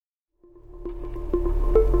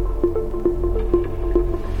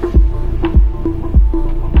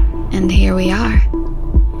here we are.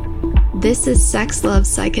 This is Sex, Love,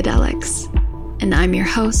 Psychedelics, and I'm your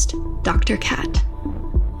host, Dr. Kat.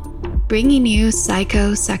 Bringing you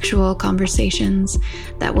psychosexual conversations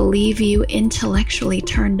that will leave you intellectually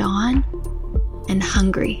turned on and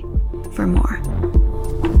hungry for more.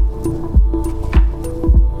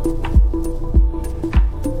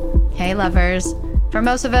 Hey lovers. For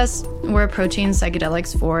most of us, we're approaching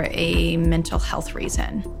psychedelics for a mental health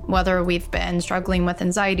reason. Whether we've been struggling with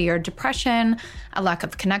anxiety or depression, a lack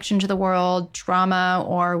of connection to the world, trauma,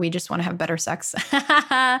 or we just want to have better sex.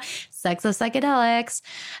 Sex with psychedelics.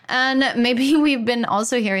 And maybe we've been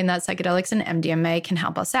also hearing that psychedelics and MDMA can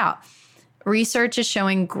help us out. Research is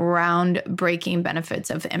showing groundbreaking benefits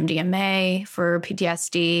of MDMA for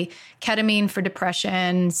PTSD, ketamine for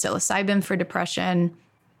depression, psilocybin for depression,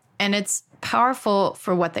 and it's powerful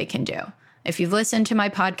for what they can do. If you've listened to my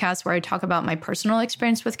podcast where I talk about my personal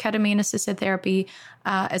experience with ketamine-assisted therapy,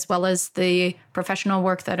 as well as the professional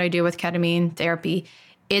work that I do with ketamine therapy,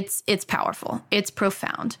 it's powerful. It's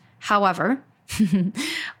profound. However,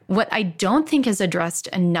 what I don't think is addressed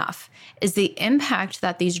enough is the impact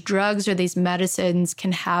that these drugs or these medicines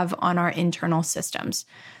can have on our internal systems.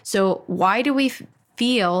 So why do we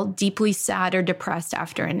feel deeply sad or depressed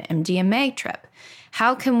after an MDMA trip?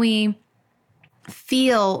 How can we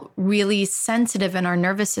feel really sensitive in our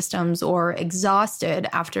nervous systems or exhausted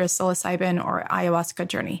after a psilocybin or ayahuasca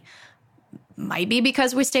journey? Might be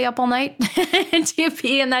because we stay up all night to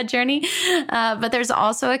be in that journey, but there's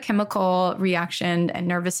also a chemical reaction and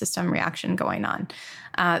nervous system reaction going on.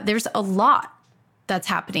 There's a lot that's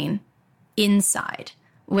happening inside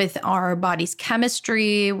with our body's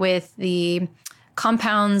chemistry, with the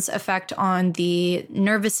compounds' effect on the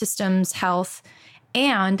nervous system's health,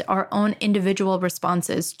 and our own individual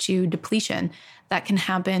responses to depletion that can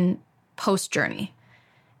happen post-journey.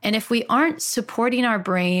 And if we aren't supporting our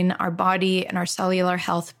brain, our body, and our cellular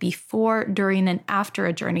health before, during, and after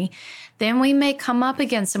a journey, then we may come up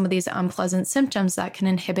against some of these unpleasant symptoms that can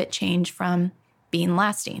inhibit change from being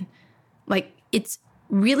lasting. Like, it's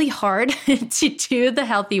really hard to do the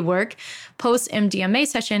healthy work post-MDMA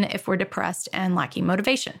session if we're depressed and lacking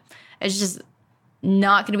motivation. It's just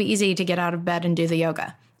not going to be easy to get out of bed and do the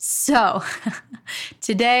yoga. So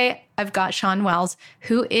today I've got Shawn Wells,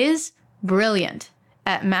 who is brilliant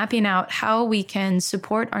at mapping out how we can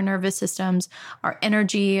support our nervous systems, our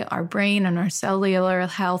energy, our brain, and our cellular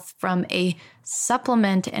health from a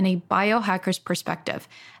supplement and a biohacker's perspective,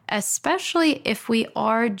 especially if we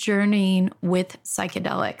are journeying with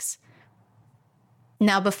psychedelics.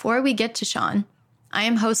 Now, before we get to Shawn, I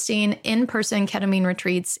am hosting in-person ketamine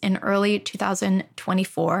retreats in early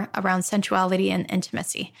 2024 around sensuality and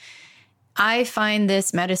intimacy. I find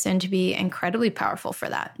this medicine to be incredibly powerful for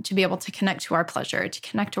that, to be able to connect to our pleasure, to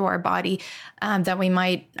connect to our body that we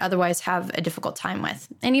might otherwise have a difficult time with.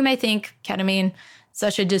 And you may think, ketamine,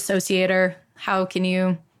 such a dissociator, how can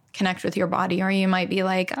you connect with your body? Or you might be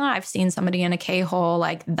like, oh, I've seen somebody in a K-hole,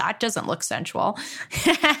 like that doesn't look sensual.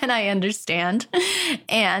 And I understand.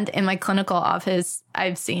 And in my clinical office,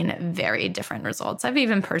 I've seen very different results. I've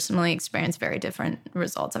even personally experienced very different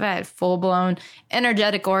results. I've had full-blown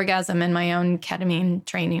energetic orgasm in my own ketamine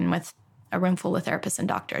training with a room full of therapists and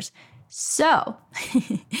doctors. So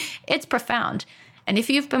it's profound. And if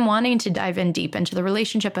you've been wanting to dive in deep into the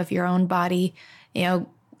relationship of your own body,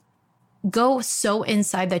 go so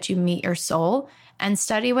inside that you meet your soul and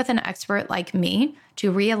study with an expert like me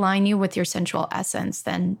to realign you with your sensual essence,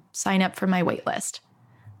 then sign up for my waitlist.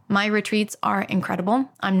 My retreats are incredible.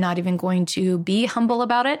 I'm not even going to be humble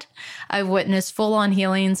about it. I've witnessed full-on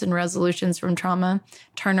healings and resolutions from trauma,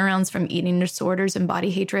 turnarounds from eating disorders and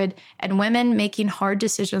body hatred, and women making hard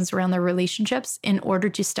decisions around their relationships in order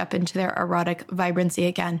to step into their erotic vibrancy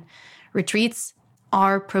again. Retreats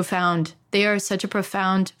are profound. They are such a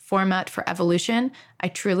profound format for evolution. I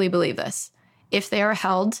truly believe this. If they are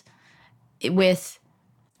held with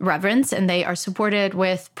reverence and they are supported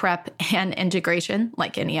with prep and integration,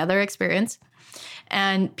 like any other experience,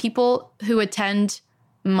 and people who attend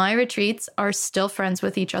my retreats are still friends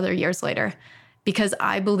with each other years later, because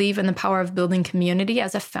I believe in the power of building community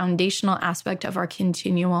as a foundational aspect of our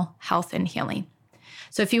continual health and healing.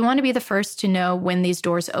 So if you want to be the first to know when these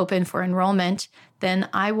doors open for enrollment, then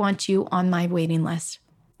I want you on my waiting list.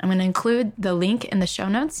 I'm going to include the link in the show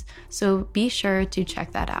notes, so be sure to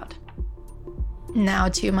check that out. Now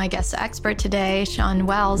to my guest expert today, Shawn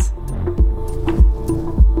Wells.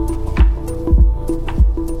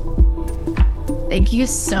 Thank you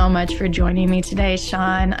so much for joining me today,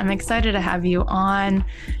 Shawn. I'm excited to have you on.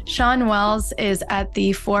 Shawn Wells is at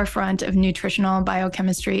the forefront of nutritional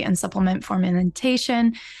biochemistry and supplement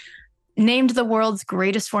formulation. named the world's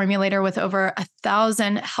greatest formulator with over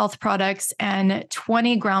 1,000 health products and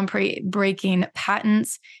 20 groundbreaking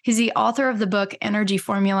patents. He's the author of the book Energy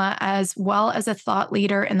Formula, as well as a thought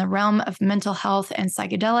leader in the realm of mental health and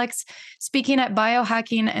psychedelics, speaking at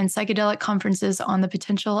biohacking and psychedelic conferences on the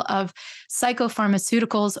potential of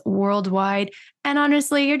psychopharmaceuticals worldwide. And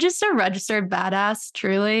honestly, you're just a registered badass,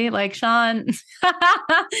 truly. Like, Shawn,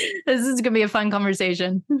 this is going to be a fun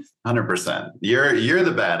conversation. 100%. You're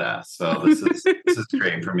the badass. So this is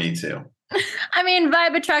great for me too. I mean,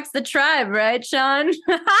 vibe attracts the tribe, right, Shawn?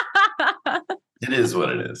 It is what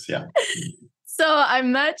it is. Yeah. So I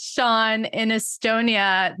met Shawn in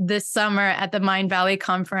Estonia this summer at the Mind Valley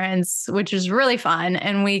conference, which was really fun.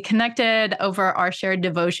 And we connected over our shared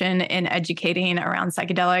devotion in educating around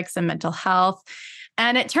psychedelics and mental health.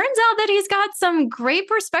 And it turns out that he's got some great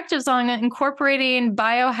perspectives on incorporating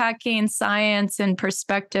biohacking science and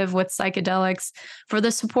perspective with psychedelics for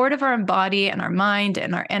the support of our body and our mind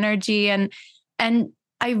and our energy. And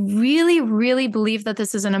I really, really believe that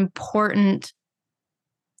this is an important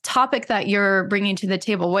topic that you're bringing to the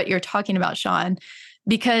table, what you're talking about, Shawn,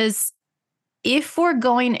 because if we're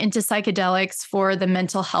going into psychedelics for the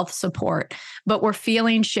mental health support, but we're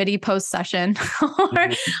feeling shitty post-session or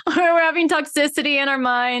we're having toxicity in our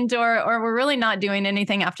mind, or we're really not doing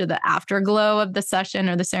anything after the afterglow of the session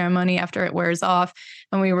or the ceremony after it wears off,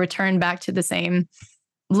 and we return back to the same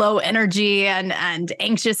low energy and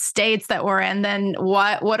anxious states that we're in, then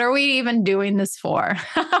what are we even doing this for?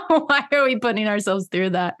 Why are we putting ourselves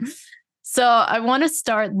through that? So I want to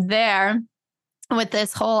start there with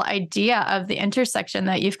this whole idea of the intersection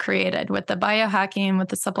that you've created with the biohacking, with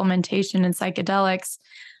the supplementation and psychedelics.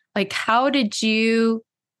 Like, how did you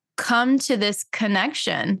come to this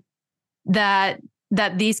connection that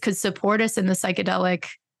these could support us in the psychedelic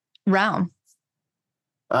realm?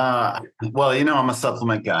 Well, I'm a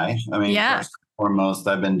supplement guy. I mean, first and foremost,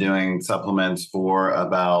 I've been doing supplements for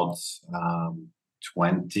about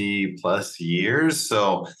 20 plus years.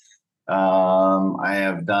 So I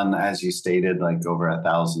have done, as you stated, like over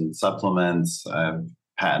 1,000 supplements. I've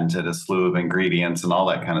patented a slew of ingredients and all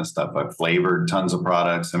that kind of stuff. I've flavored tons of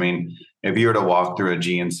products. I mean, if you were to walk through a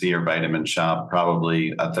GNC or vitamin shop,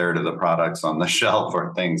 probably a third of the products on the shelf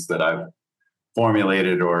are things that I've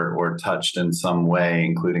formulated or touched in some way,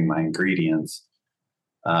 including my ingredients.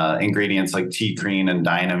 Ingredients like T-creen and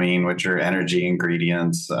dynamine, which are energy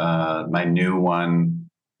ingredients. My new one,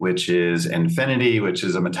 which is Infinity, which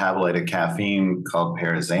is a metabolite of caffeine called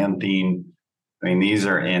paraxanthine. I mean, these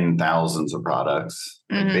are in thousands of products.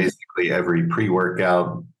 Mm-hmm. Basically, every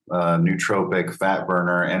pre-workout, nootropic, fat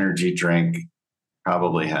burner, energy drink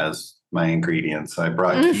probably has my ingredients. I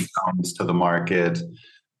brought ketones to the market,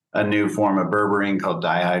 a new form of berberine called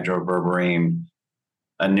dihydroberberine,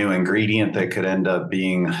 a new ingredient that could end up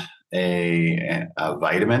being a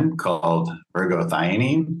vitamin called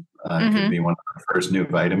ergothioneine. It could be one of the first new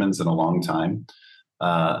vitamins in a long time.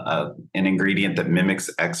 An ingredient that mimics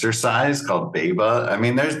exercise called beba. I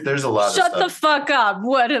mean, there's a lot of stuff. Shut the fuck up.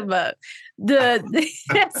 What about the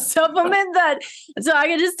supplement that? So I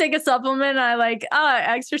can just take a supplement and I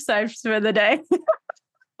exercise for the day.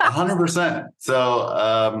 100%. So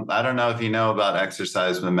I don't know if you know about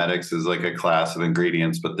exercise mimetics is like a class of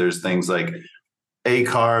ingredients, but there's things like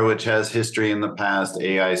ACAR, which has history in the past,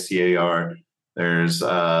 AICAR. There's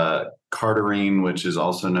cardarine, which is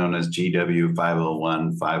also known as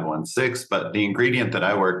GW501, 516. But the ingredient that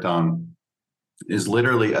I worked on is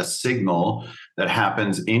literally a signal that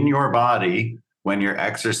happens in your body when you're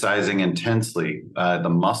exercising intensely. The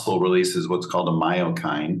muscle releases what's called a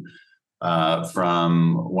myokine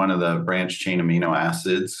from one of the branch chain amino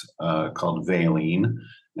acids called valine.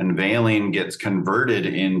 And valine gets converted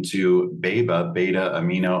into beta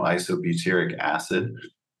amino isobutyric acid.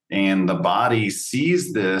 And the body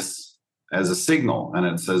sees this as a signal and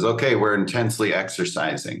it says, okay, we're intensely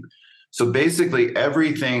exercising. So basically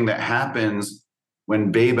everything that happens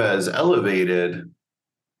when beta is elevated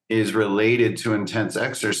is related to intense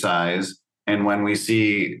exercise. And when we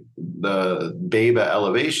see the beta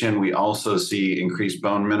elevation, we also see increased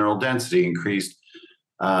bone mineral density, increased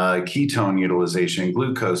ketone utilization,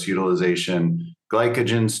 glucose utilization,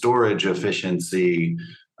 glycogen storage efficiency,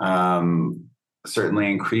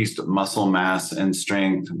 certainly increased muscle mass and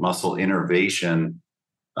strength, muscle innervation,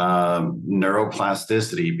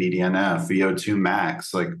 neuroplasticity, BDNF, VO2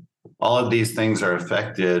 max. Like all of these things are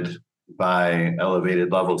affected by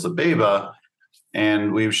elevated levels of beta.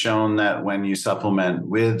 And we've shown that when you supplement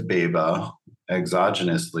with beta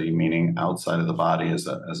exogenously, meaning outside of the body as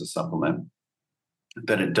a supplement,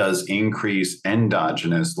 that it does increase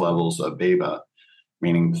endogenous levels of beta,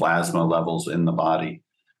 meaning plasma levels in the body.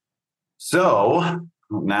 So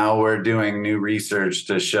now we're doing new research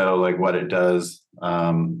to show like what it does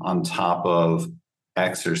on top of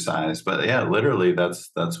exercise. But yeah, literally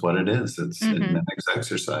that's what it is. It mimics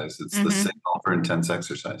exercise. It's the signal for intense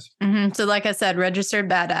exercise. So like I said, registered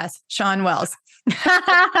badass, Shawn Wells.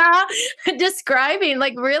 Describing,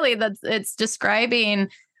 like, really, it's describing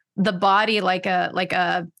the body like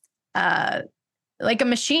a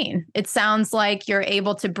machine. It sounds like you're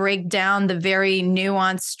able to break down the very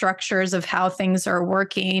nuanced structures of how things are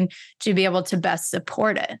working to be able to best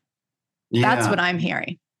support it. Yeah. That's what I'm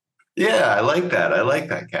hearing. Yeah, I like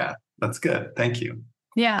that, Kat. That's good. Thank you.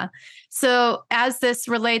 Yeah. So as this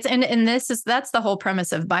relates, and that's the whole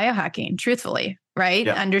premise of biohacking, truthfully, right?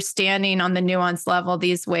 Yeah. Understanding on the nuance level,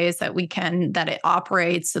 these ways that that it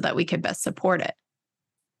operates so that we could best support it.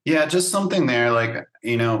 Yeah. Just something there, like,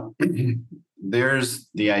 there's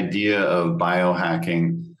the idea of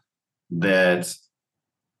biohacking that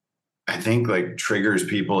I think like triggers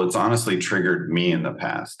people. It's honestly triggered me in the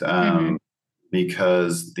past.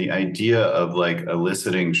 Because the idea of like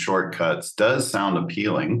eliciting shortcuts does sound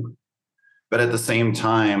appealing, but at the same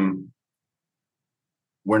time,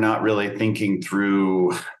 we're not really thinking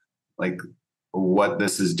through like what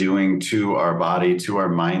this is doing to our body, to our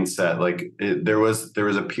mindset. Like there was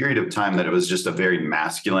a period of time that it was just a very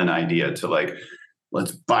masculine idea to like,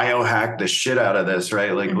 let's biohack the shit out of this,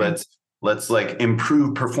 right? Like let's like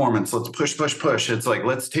improve performance. Let's push. It's like,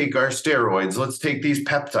 let's take our steroids. Let's take these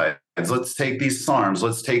peptides. Let's take these SARMs.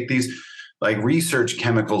 Let's take these like research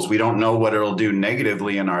chemicals. We don't know what it'll do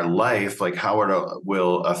negatively in our life, like how it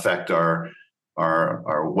will affect our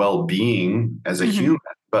well-being as a human.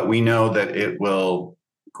 But we know that it will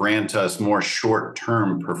grant us more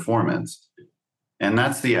short-term performance. And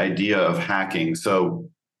that's the idea of hacking. So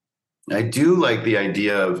I do like the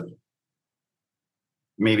idea of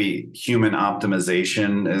maybe human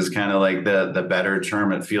optimization is kind of like the better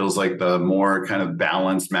term. It feels like the more kind of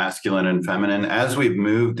balanced masculine and feminine. As we've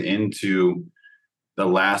moved into the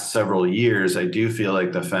last several years, I do feel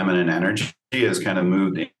like the feminine energy has kind of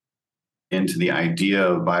moved into the idea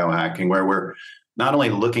of biohacking, where we're not only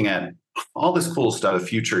looking at all this cool stuff,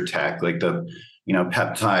 future tech, like the,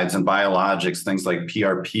 peptides and biologics, things like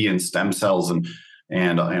PRP and stem cells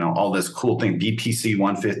and all this cool thing, BPC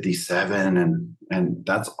 157, and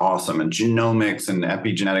that's awesome. And genomics and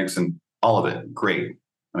epigenetics and all of it. Great.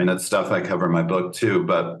 I mean, that's stuff I cover in my book too,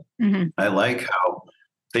 but I like how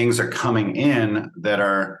things are coming in that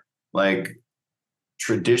are like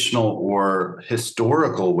traditional or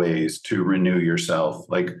historical ways to renew yourself,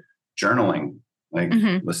 like journaling, like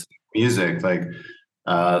listening to music, like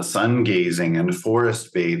sun gazing and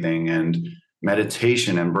forest bathing and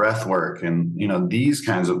meditation and breath work. And, these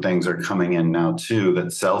kinds of things are coming in now too,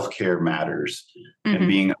 that self-care matters and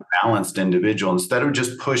being a balanced individual. Instead of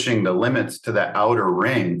just pushing the limits to the outer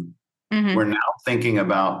ring, we're now thinking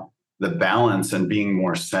about the balance and being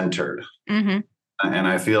more centered. And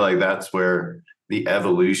I feel like that's where the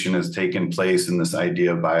evolution has taken place in this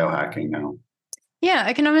idea of biohacking now. Yeah,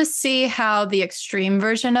 I can almost see how the extreme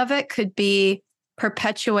version of it could be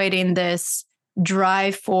perpetuating this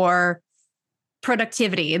drive for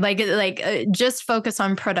productivity, like just focus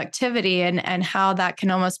on productivity and how that can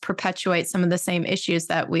almost perpetuate some of the same issues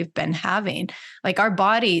that we've been having. Like our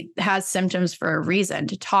body has symptoms for a reason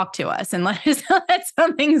to talk to us and let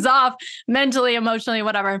something's off mentally, emotionally,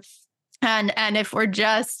 whatever. And if we're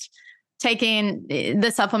just taking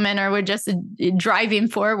the supplement or we're just driving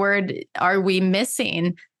forward, are we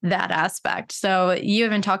missing that aspect? So you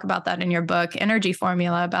even talk about that in your book, Energy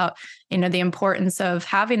Formula, about, the importance of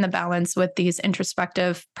having the balance with these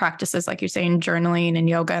introspective practices, like you're saying, journaling and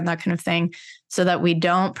yoga and that kind of thing, so that we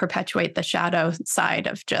don't perpetuate the shadow side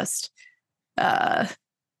of just,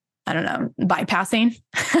 bypassing.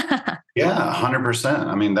 Yeah, 100%.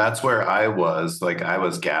 I mean, that's where I was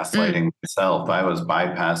gaslighting myself. I was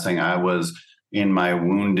bypassing. I was in my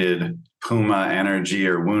wounded Puma energy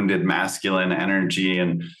or wounded masculine energy.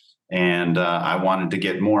 And I wanted to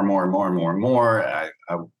get more.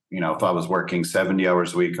 If I was working 70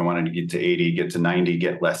 hours a week, I wanted to get to 80, get to 90,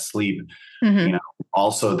 get less sleep.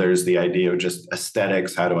 Also there's the idea of just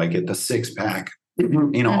aesthetics. How do I get the six pack?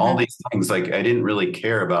 All these things. Like I didn't really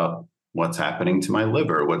care about what's happening to my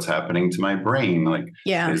liver, what's happening to my brain. Like,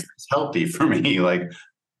 is this healthy for me? Like,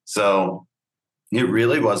 so it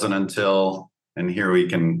really wasn't until, and here we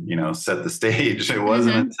can, set the stage. It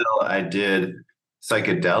wasn't until I did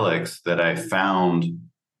psychedelics that I found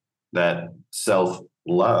that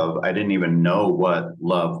self-love. I didn't even know what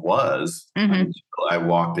love was until I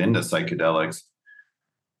walked into psychedelics.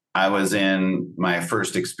 I was in my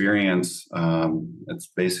first experience. It's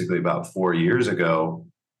basically about 4 years ago.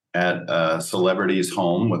 at a celebrity's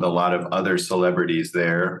home with a lot of other celebrities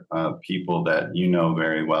there, people that you know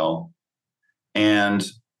very well. And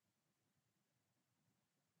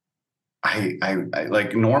I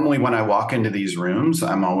like, normally when I walk into these rooms,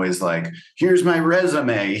 I'm always like, here's my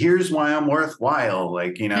resume. Here's why I'm worthwhile.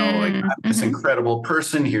 Like, like I'm this incredible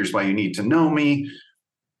person. Here's why you need to know me.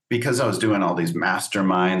 Because I was doing all these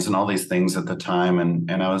masterminds and all these things at the time.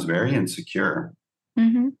 And I was very insecure.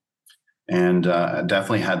 And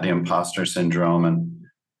definitely had the imposter syndrome.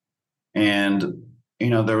 And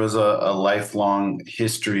there was a lifelong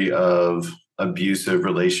history of abusive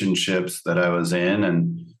relationships that I was in,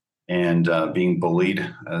 and being bullied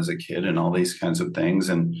as a kid and all these kinds of things.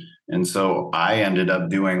 And so I ended up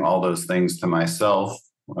doing all those things to myself,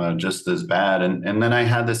 just as bad. And then I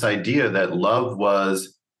had this idea that love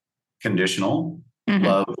was conditional.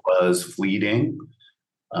 Love was fleeting.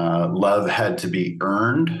 Love had to be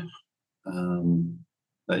earned.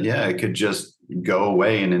 But yeah, it could just go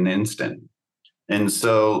away in an instant. And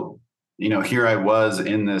so, here I was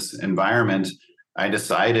in this environment. I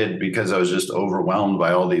decided, because I was just overwhelmed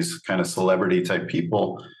by all these kind of celebrity type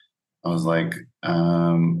people, I was like,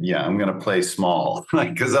 yeah, I'm going to play small,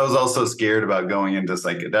 because I was also scared about going into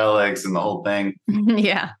psychedelics and the whole thing.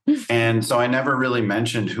 Yeah. And so I never really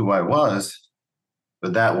mentioned who I was,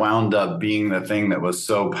 but that wound up being the thing that was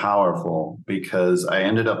so powerful, because I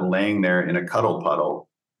ended up laying there in a cuddle puddle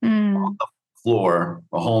on the floor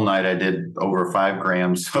the whole night. I did over 5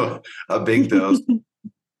 grams, so a big dose.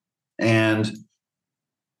 And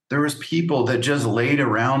there was people that just laid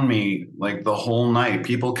around me like the whole night.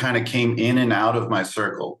 People kind of came in and out of my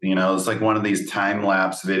circle. It's like one of these time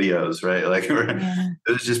lapse videos, right? Like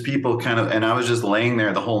it was just people kind of, and I was just laying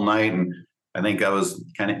there the whole night. And I think I was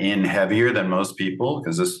kind of in heavier than most people,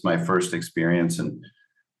 because this is my first experience. And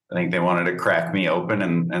I think they wanted to crack me open,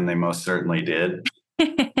 and they most certainly did.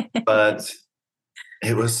 But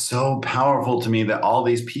it was so powerful to me that all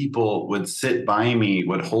these people would sit by me,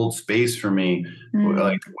 would hold space for me,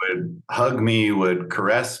 would hug me, would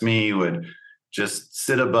caress me, would just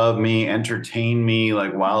sit above me, entertain me,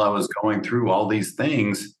 like while I was going through all these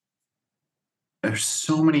things. There's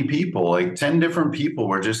so many people, like 10 different people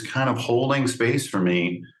were just kind of holding space for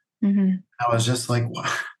me. I was just like,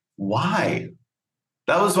 why?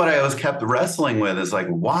 That was what I was kept wrestling with, is like,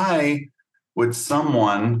 why would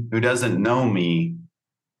someone who doesn't know me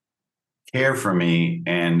care for me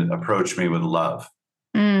and approach me with love?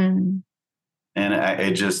 And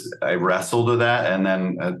I wrestled with that. And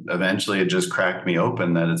then eventually it just cracked me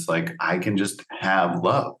open that it's like, I can just have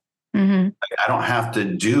love. Like, I don't have to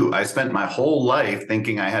do. I spent my whole life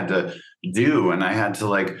thinking I had to do, and I had to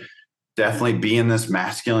like definitely be in this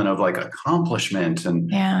masculine of like accomplishment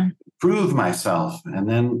and prove myself. And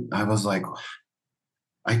then I was like,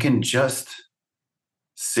 I can just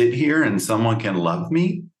sit here and someone can love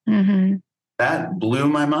me. That blew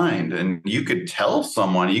my mind. And you could tell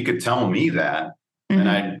me that. And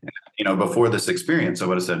I, before this experience, I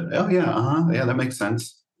would have said, oh yeah, yeah, that makes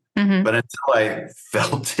sense. But until I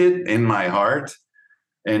felt it in my heart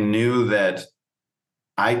and knew that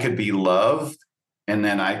I could be loved, and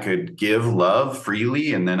then I could give love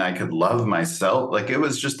freely, and then I could love myself, like it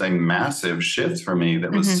was just a massive shift for me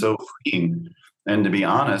that was so freeing. And to be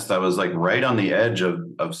honest, I was like right on the edge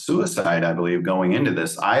of suicide, I believe, going into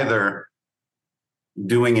this, either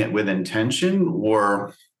doing it with intention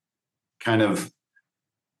or kind of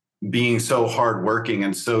being so hardworking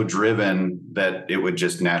and so driven that it would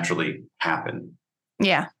just naturally happen.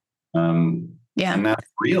 Yeah. And that's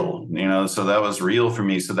real, so that was real for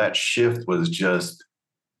me. So that shift was just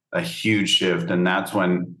a huge shift. And that's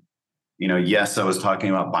when, yes, I was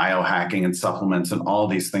talking about biohacking and supplements and all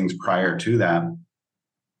these things prior to that,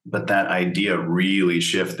 but that idea really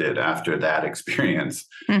shifted after that experience.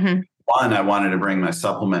 One, I wanted to bring my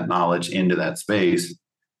supplement knowledge into that space,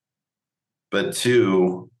 but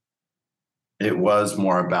two, it was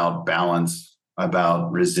more about balance,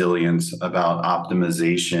 about resilience, about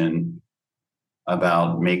optimization,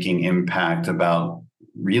 about making impact, about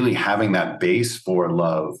really having that base for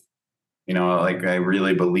love. Like I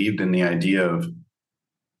really believed in the idea of,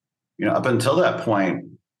 up until that point,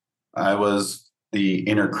 I was the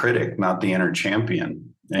inner critic, not the inner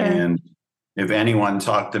champion. And if anyone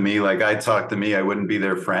talked to me like I talked to me, I wouldn't be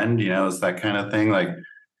their friend, it's that kind of thing. Like,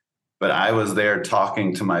 but I was there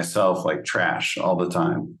talking to myself like trash all the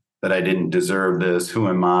time, that I didn't deserve this. Who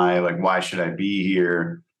am I? Like, why should I be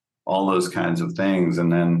here? All those kinds of things.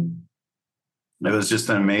 And then it was just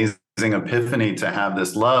an amazing epiphany to have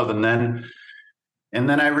this love. And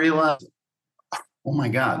then I realized, oh my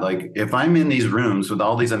God, like if I'm in these rooms with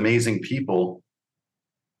all these amazing people,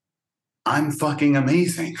 I'm fucking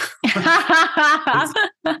amazing.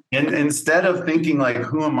 And instead of thinking like,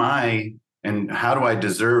 who am I and how do I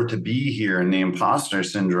deserve to be here in the imposter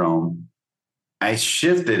syndrome, I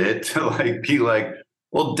shifted it to like be like,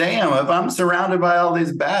 well, damn, if I'm surrounded by all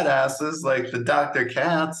these badasses like the Dr.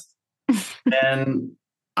 Katz, then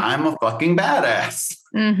I'm a fucking badass.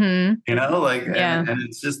 You know, like, and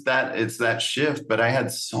it's just that, it's that shift. But I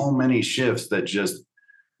had so many shifts that just,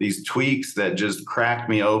 these tweaks that just cracked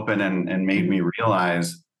me open and made me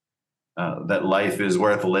realize that life is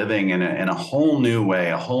worth living in a whole new way,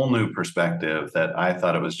 a whole new perspective, that I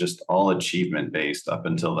thought it was just all achievement based up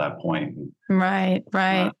until that point. Right.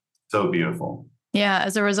 So beautiful. Yeah,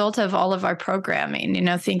 as a result of all of our programming, you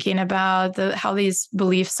know, thinking about how these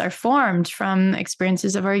beliefs are formed from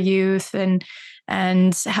experiences of our youth and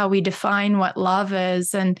how we define what love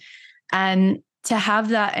is, and to have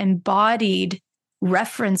that embodied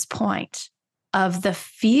reference point of the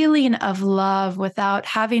feeling of love without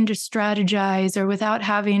having to strategize or without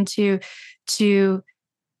having to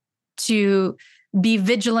be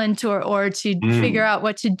vigilant or to figure out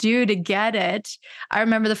what to do to get it. I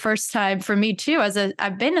remember the first time for me too,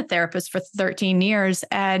 I've been a therapist for 13 years,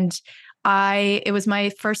 and it was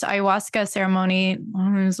my first ayahuasca ceremony. It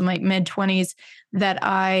was my mid-20s that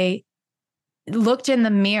I looked in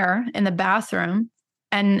the mirror in the bathroom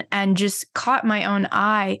and just caught my own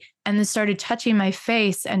eye, and then started touching my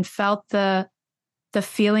face and felt the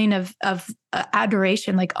feeling of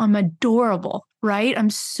adoration, like I'm adorable, right? I'm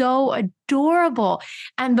so adorable.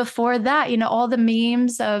 And before that, you know, all the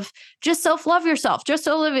memes of just self-love yourself, just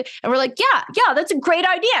so live it. And we're like, yeah, that's a great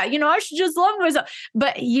idea. You know, I should just love myself.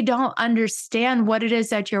 But you don't understand what it is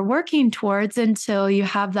that you're working towards until you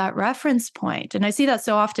have that reference point. And I see that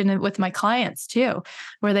so often with my clients too,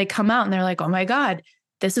 where they come out and they're like, oh my God,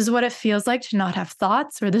 this is what it feels like to not have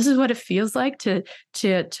thoughts, or this is what it feels like to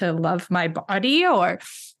love my body, or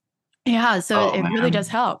so it really does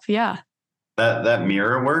help. Yeah. That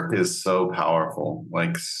mirror work is so powerful,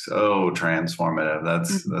 like so transformative.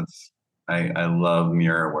 That's I love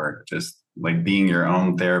mirror work. Just like being your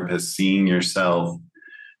own therapist, seeing yourself,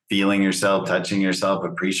 feeling yourself, touching yourself,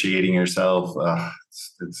 appreciating yourself.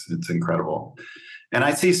 It's incredible. And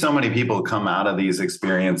I see so many people come out of these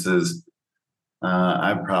experiences.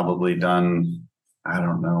 I've probably done, I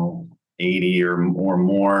don't know, 80 or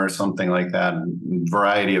more, something like that,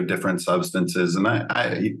 variety of different substances. And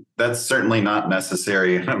I that's certainly not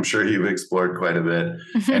necessary. I'm sure you've explored quite a bit.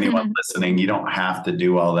 Anyone listening, you don't have to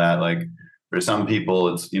do all that. Like for some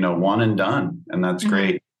people, it's, you know, one and done, and that's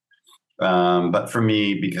great. But for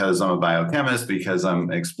me, because I'm a biochemist, because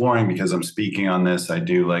I'm exploring, because I'm speaking on this, I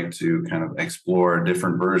do like to kind of explore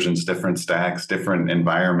different versions, different stacks, different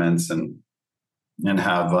environments, and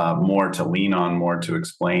have more to lean on, more to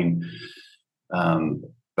explain.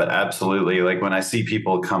 But absolutely, like when I see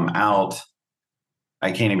people come out,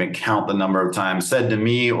 I can't even count the number of times said to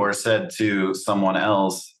me or said to someone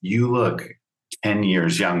else, you look 10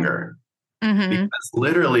 years younger. Because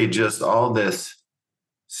literally just all this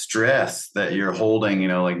stress that you're holding, you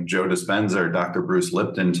know, like Joe Dispenza or Dr. Bruce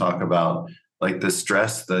Lipton talk about, like the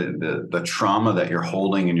stress, the trauma that you're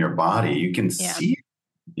holding in your body, you can see it.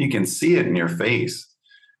 You can see it in your face.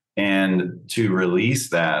 And to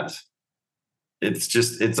release that,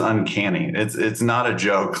 it's uncanny. It's not a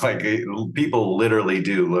joke. Like people literally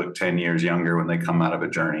do look 10 years younger when they come out of a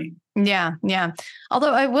journey. Yeah.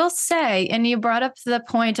 Although I will say, and you brought up the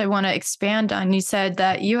point I want to expand on, you said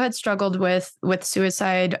that you had struggled with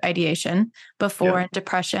suicide ideation before and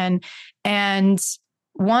depression, and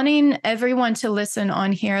wanting everyone to listen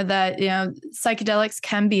on here that, you know, psychedelics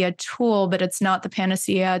can be a tool, but it's not the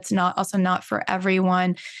panacea. It's not for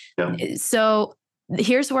everyone. So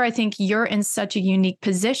here's where I think you're in such a unique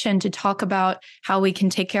position to talk about how we can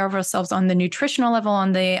take care of ourselves on the nutritional level,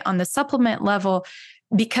 on the supplement level,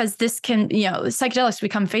 because this can, you know, psychedelics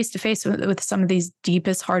become face to face with some of these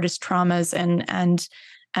deepest, hardest traumas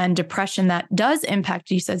and depression that does impact,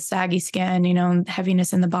 you said, saggy skin, you know,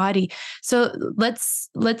 heaviness in the body. So let's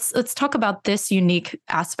talk about this unique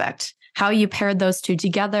aspect, how you paired those two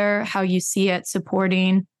together, how you see it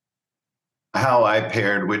supporting. How I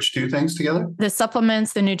paired which two things together? The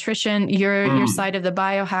supplements, the nutrition, your side of the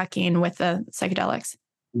biohacking with the psychedelics.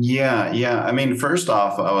 Yeah. I mean, first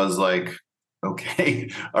off, I was like,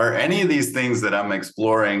 okay, are any of these things that I'm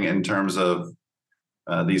exploring in terms of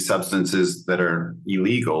these substances that are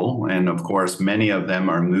illegal, and of course, many of them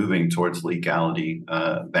are moving towards legality,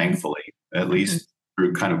 thankfully, at least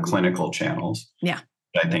through kind of clinical channels. Yeah,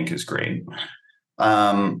 I think is great.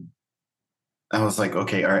 I was like,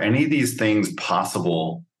 okay, are any of these things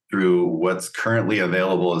possible through what's currently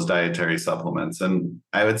available as dietary supplements. And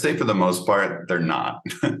I would say for the most part, they're not.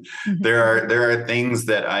 There are things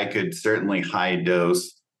that I could certainly high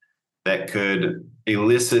dose that could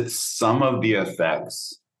elicit some of the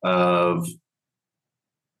effects of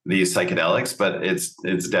these psychedelics, but it's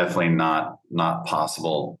definitely not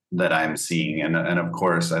possible that I'm seeing. And of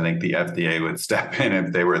course, I think the FDA would step in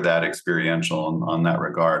if they were that experiential on that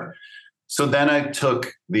regard. So then I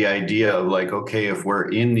took the idea of like, okay, if we're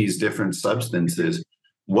in these different substances,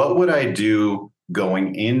 what would I do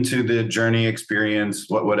going into the journey experience?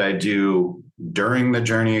 What would I do during the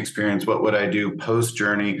journey experience? What would I do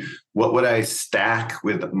post-journey? What would I stack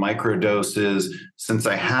with microdoses? Since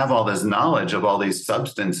I have all this knowledge of all these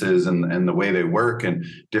substances and the way they work and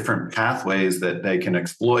different pathways that they can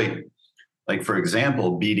exploit. Like, for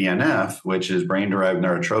example, BDNF, which is brain-derived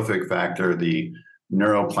neurotrophic factor, the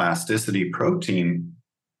neuroplasticity protein,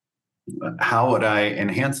 how would I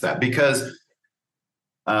enhance that? Because,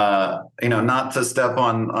 not to step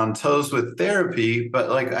on toes with therapy, but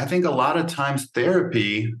like, I think a lot of times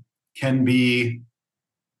therapy can be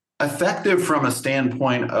effective from a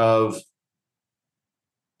standpoint of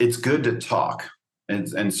it's good to talk.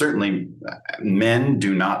 And certainly men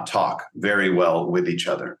do not talk very well with each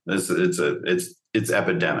other. It's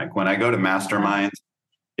epidemic. When I go to masterminds,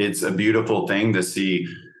 it's a beautiful thing to see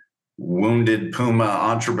wounded Puma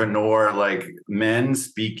entrepreneur, like men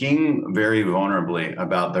speaking very vulnerably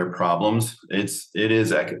about their problems. It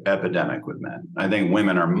is epidemic with men. I think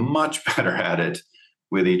women are much better at it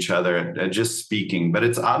with each other, at just speaking. But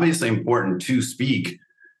it's obviously important to speak.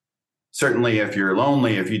 Certainly if you're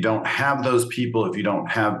lonely, if you don't have those people, if you don't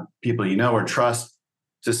have people you know or trust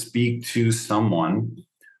to speak to someone.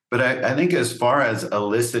 But I think as far as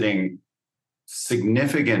eliciting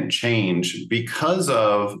significant change because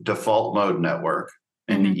of default mode network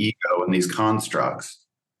and ego and these constructs,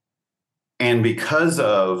 and because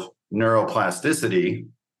of neuroplasticity,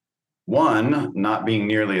 one, not being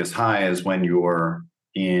nearly as high as when you're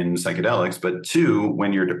in psychedelics, but two,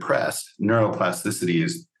 when you're depressed, neuroplasticity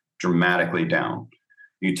is dramatically down.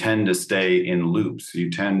 You tend to stay in loops. You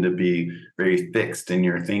tend to be very fixed in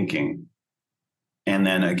your thinking. And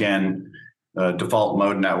then again, default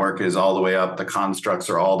mode network is all the way up. The constructs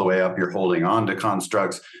are all the way up. You're holding on to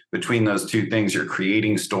constructs. Between those two things, you're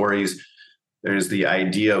creating stories. There's the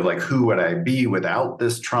idea of like, who would I be without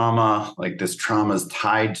this trauma? Like, this trauma is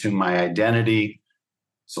tied to my identity.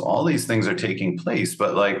 So all these things are taking place.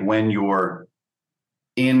 But like, when you're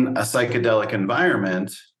in a psychedelic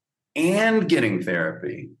environment and getting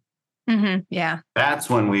therapy, that's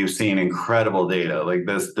when we've seen incredible data. Like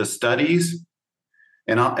the studies.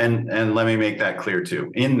 And let me make that clear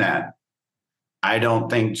too. In that, I don't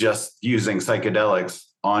think just using psychedelics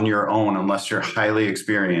on your own, unless you're highly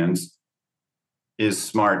experienced, is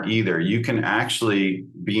smart either. You can actually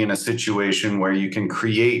be in a situation where you can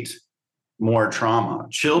create more trauma.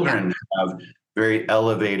 Children have very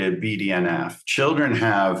elevated BDNF. Children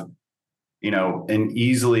have, an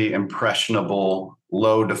easily impressionable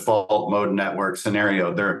low default mode network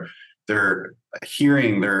scenario. Their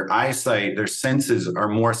hearing, their eyesight, their senses are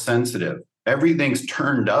more sensitive. Everything's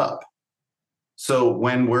turned up. So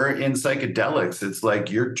when we're in psychedelics, it's like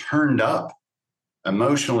you're turned up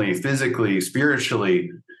emotionally, physically, spiritually,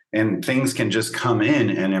 and things can just come in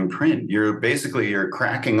and imprint. You're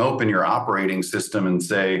cracking open your operating system and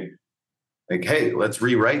say, like, hey, let's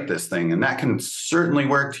rewrite this thing. And that can certainly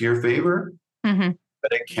work to your favor,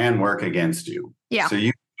 but it can work against you. Yeah. So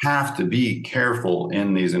you have to be careful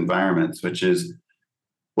in these environments, which is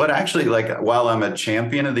what actually, like, while I'm a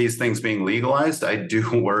champion of these things being legalized, I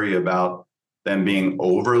do worry about them being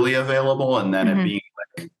overly available and then it being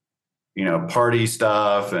like, party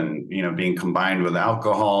stuff and, being combined with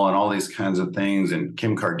alcohol and all these kinds of things. And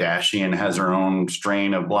Kim Kardashian has her own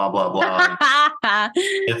strain of blah, blah, blah.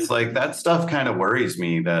 It's like that stuff kind of worries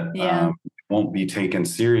me that won't be taken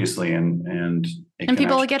seriously and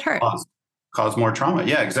people will get hurt. Cause more trauma.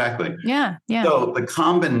 Yeah, exactly. Yeah. So the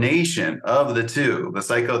combination of the two, the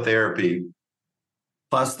psychotherapy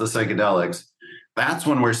plus the psychedelics, that's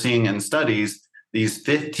when we're seeing in studies these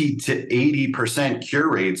 50 to 80%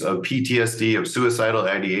 cure rates of PTSD, of suicidal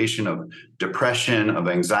ideation, of depression, of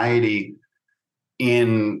anxiety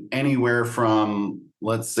in anywhere from,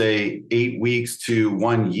 let's say, 8 weeks to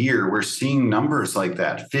 1 year. We're seeing numbers like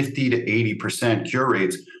that, 50 to 80% cure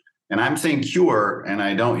rates. And I'm saying cure, and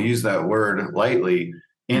I don't use that word lightly,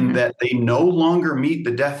 in that they no longer meet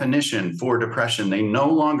the definition for depression. They no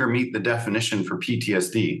longer meet the definition for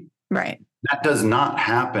PTSD. Right. That does not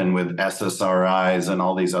happen with SSRIs and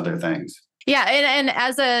all these other things. Yeah, and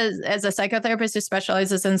as a psychotherapist who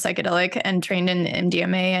specializes in psychedelic and trained in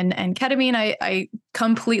MDMA and ketamine, I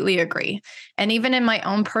completely agree. And even in my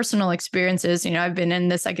own personal experiences, I've been in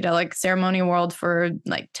the psychedelic ceremony world for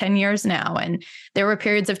like 10 years now, and there were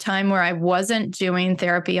periods of time where I wasn't doing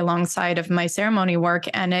therapy alongside of my ceremony work,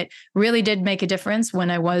 and it really did make a difference when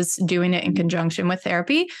I was doing it in conjunction with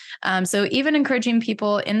therapy. So even encouraging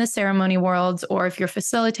people in the ceremony world, or if you're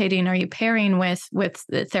facilitating, are you pairing with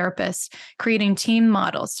the therapist, creating team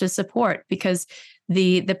models to support, because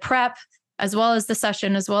the prep as well as the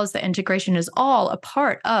session as well as the integration is all a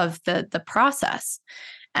part of the process.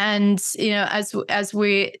 And as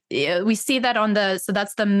we see that so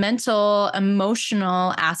that's the mental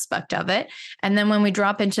emotional aspect of it. And then when we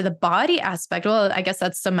drop into the body aspect, well, I guess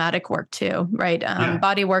that's somatic work too, right?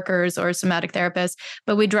 Body workers or somatic therapists.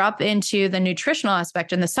 But we drop into the nutritional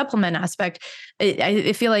aspect and the supplement aspect.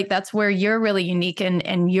 I feel like that's where you're really unique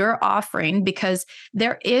and you're offering, because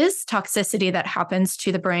there is toxicity that happens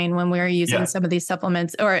to the brain when we're using some of these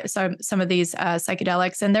supplements or some of these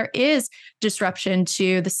psychedelics, and there is disruption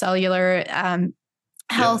to the cellular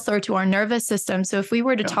health or to our nervous system. So if we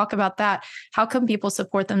were to talk about that, how can people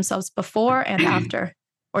support themselves before and after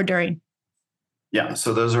or during? Yeah,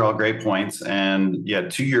 so those are all great points. And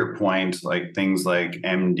to your point, like things like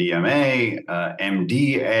MDMA,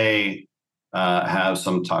 MDA have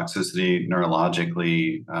some toxicity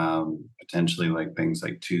neurologically, potentially like things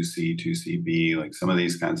like 2C, 2CB, like some of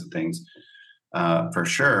these kinds of things for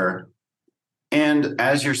sure. And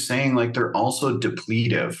as you're saying, like they're also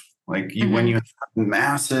depletive. Like when you have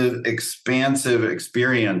massive, expansive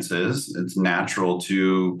experiences, it's natural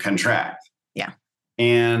to contract. Yeah.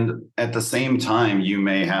 And at the same time, you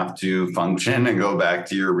may have to function and go back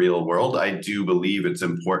to your real world. I do believe it's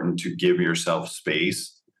important to give yourself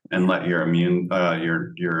space and let your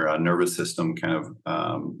your nervous system kind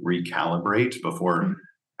of recalibrate before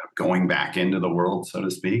going back into the world, so to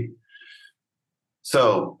speak.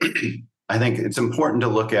 So I think it's important to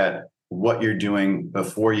look at what you're doing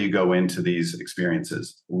before you go into these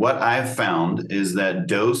experiences. What I've found is that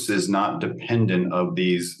dose is not dependent of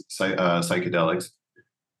these psychedelics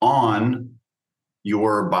on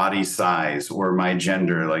your body size or my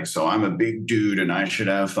gender. Like, so I'm a big dude and I should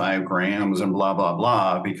have 5 grams and blah, blah,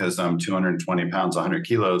 blah, because I'm 220 pounds, 100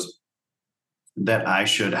 kilos, that I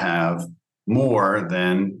should have more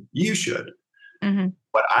than you should.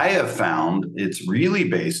 What I have found it's really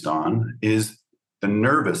based on is the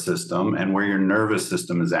nervous system and where your nervous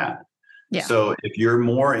system is at. Yeah. So if you're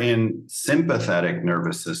more in sympathetic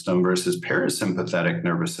nervous system versus parasympathetic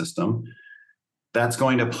nervous system, that's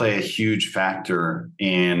going to play a huge factor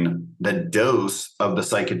in the dose of the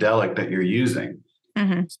psychedelic that you're using.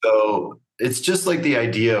 So it's just like the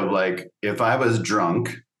idea of like, if I was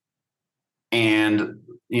drunk and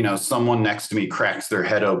someone next to me cracks their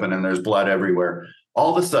head open and there's blood everywhere,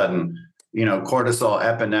 all of a sudden, cortisol,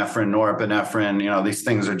 epinephrine, norepinephrine, these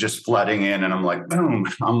things are just flooding in, and I'm like, boom,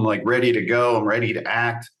 I'm like ready to go. I'm ready to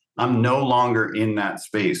act. I'm no longer in that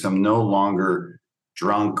space. I'm no longer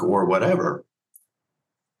drunk or whatever.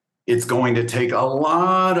 It's going to take a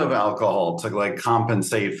lot of alcohol to like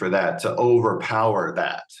compensate for that, to overpower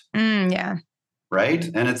that. Yeah. Right.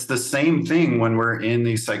 And it's the same thing when we're in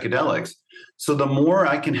these psychedelics. So the more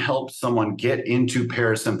I can help someone get into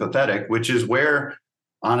parasympathetic, which is where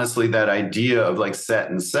honestly that idea of like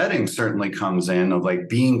set and setting certainly comes in, of like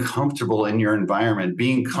being comfortable in your environment,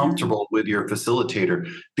 being comfortable with your facilitator.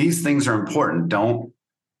 These things are important. Don't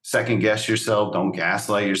second guess yourself. Don't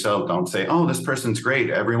gaslight yourself. Don't say, oh, this person's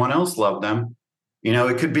great, everyone else loved them.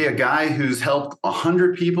 It could be a guy who's helped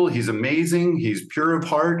 100 people. He's amazing. He's pure of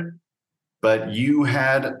heart. But you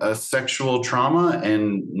had a sexual trauma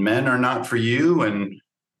and men are not for you. And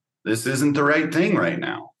this isn't the right thing right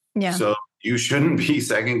now. Yeah. So you shouldn't be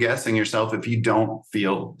second guessing yourself if you don't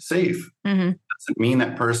feel safe. Doesn't mean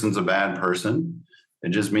that person's a bad person. It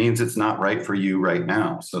just means it's not right for you right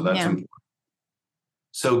now. So that's important.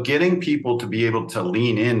 So getting people to be able to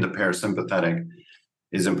lean into parasympathetic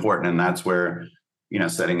is important. And that's where,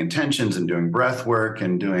 setting intentions and doing breath work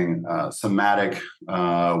and doing somatic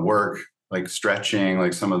work, like stretching,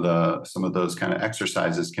 like some of those kind of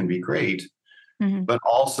exercises can be great, but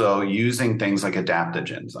also using things like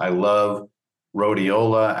adaptogens. I love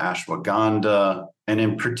rhodiola, ashwagandha, and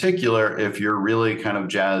in particular, if you're really kind of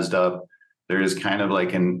jazzed up, there is kind of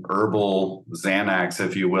like an herbal Xanax,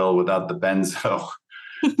 if you will, without the benzo.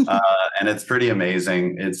 And it's pretty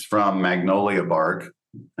amazing. It's from magnolia bark,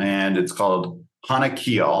 and it's called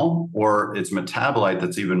hanakiol, or its metabolite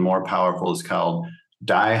that's even more powerful is called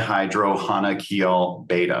dihydrohanakiol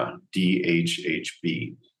beta,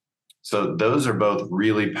 DHHB. So those are both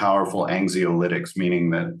really powerful anxiolytics, meaning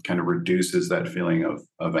that kind of reduces that feeling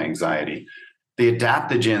of anxiety. The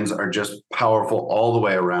adaptogens are just powerful all the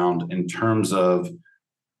way around in terms of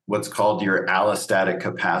what's called your allostatic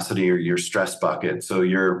capacity or your stress bucket. So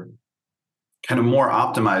you're kind of more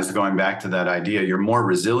optimized, going back to that idea, you're more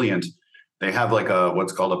resilient. They have like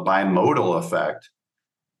what's called a bimodal effect,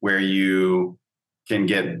 where you can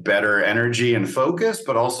get better energy and focus,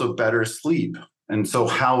 but also better sleep. And so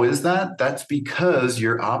how is that? That's because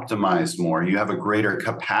you're optimized more. You have a greater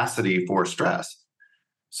capacity for stress.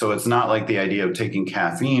 So it's not like the idea of taking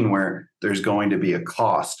caffeine where there's going to be a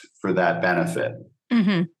cost for that benefit.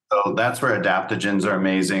 Mm-hmm. So that's where adaptogens are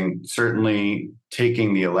amazing. Certainly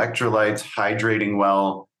taking the electrolytes, hydrating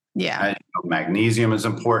well. Yeah. Magnesium is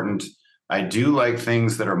important. I do like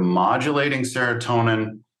things that are modulating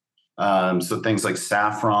serotonin. So things like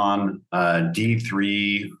saffron,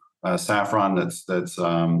 D3, saffron that's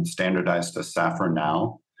standardized as saffron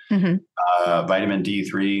now. Mm-hmm. Vitamin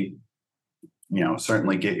D3,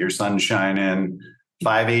 certainly get your sunshine in.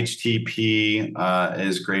 5-HTP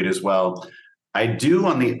is great as well. I do,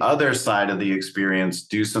 on the other side of the experience,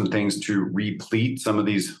 do some things to replete some of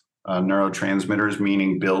these neurotransmitters,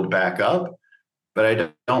 meaning build back up. But I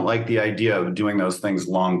don't like the idea of doing those things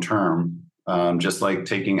long term, just like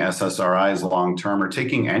taking SSRIs long term or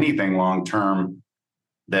taking anything long term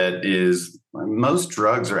that is, most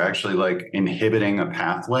drugs are actually like inhibiting a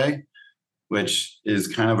pathway, which is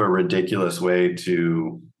kind of a ridiculous way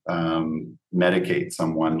to medicate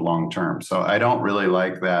someone long term. So I don't really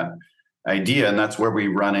like that idea. And that's where we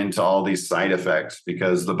run into all these side effects,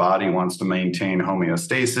 because the body wants to maintain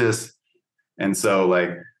homeostasis. And so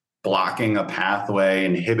like blocking a pathway,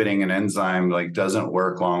 inhibiting an enzyme, like doesn't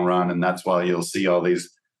work long run. And that's why you'll see all these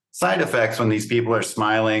side effects when these people are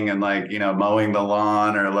smiling and like, mowing the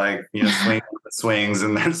lawn or like, swinging the swings.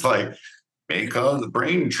 And there's like, may cause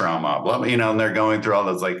brain trauma, blah, and they're going through all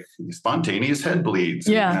those like spontaneous head bleeds.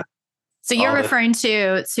 Yeah. So you're referring to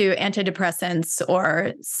antidepressants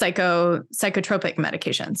or psychotropic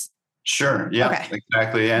medications. Sure. Yeah, okay.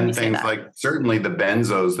 Exactly. And things like certainly the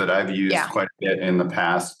benzos that I've used quite a bit in the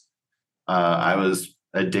past. I was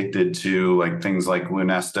addicted to like things like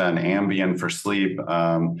Lunesta and Ambien for sleep,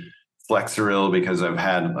 Flexeril because I've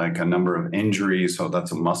had like a number of injuries. So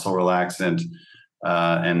that's a muscle relaxant.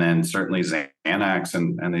 And then certainly Xanax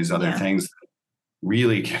and these other things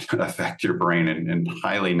really can affect your brain in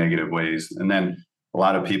highly negative ways. And then a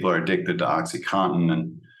lot of people are addicted to OxyContin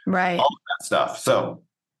and all of that stuff. So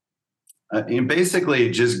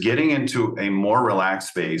basically just getting into a more relaxed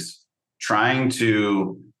space, trying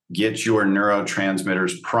to get your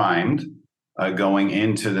neurotransmitters primed going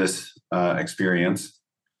into this experience.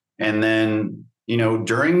 And then,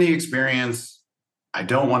 during the experience, I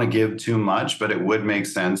don't want to give too much, but it would make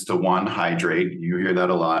sense to hydrate. You hear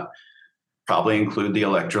that a lot. Probably include the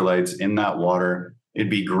electrolytes in that water. It'd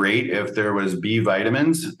be great if there was B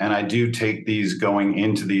vitamins. And I do take these going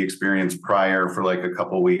into the experience prior for like a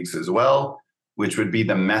couple weeks as well, which would be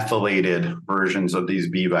the methylated versions of these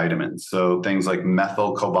B vitamins. So things like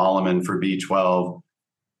methylcobalamin for B12,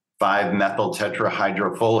 5-methyl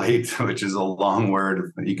tetrahydrofolate, which is a long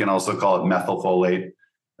word. You can also call it methylfolate.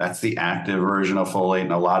 That's the active version of folate.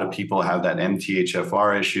 And a lot of people have that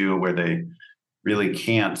MTHFR issue where they really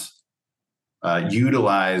can't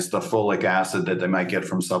utilize the folic acid that they might get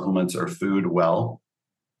from supplements or food well.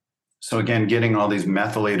 So again, getting all these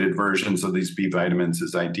methylated versions of these B vitamins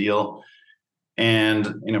is ideal.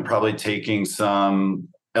 And, probably taking some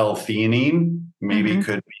L-theanine maybe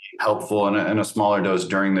could be helpful in a smaller dose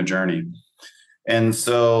during the journey. And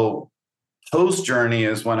so post-journey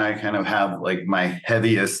is when I kind of have like my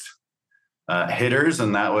heaviest hitters.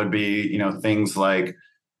 And that would be, things like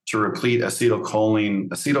to replete acetylcholine.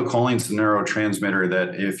 Acetylcholine's a neurotransmitter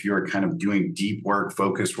that if you're kind of doing deep work,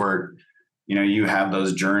 focused work, you have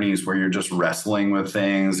those journeys where you're just wrestling with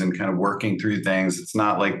things and kind of working through things. It's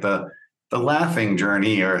not like the laughing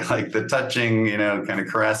journey or like the touching, kind of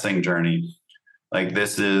caressing journey. Like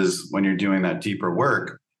this is when you're doing that deeper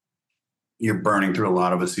work, you're burning through a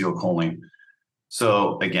lot of acetylcholine.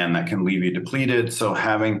 So again, that can leave you depleted. So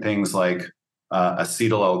having things like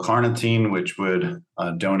acetyl L-carnitine, which would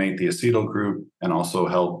donate the acetyl group and also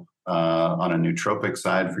help on a nootropic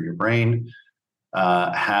side for your brain.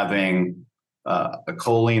 Having a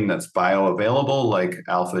choline that's bioavailable, like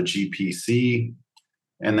alpha GPC,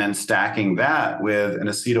 and then stacking that with an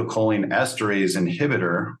acetylcholine esterase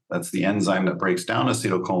inhibitor, that's the enzyme that breaks down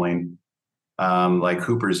acetylcholine, like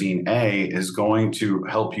huperzine A, is going to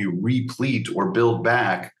help you replete or build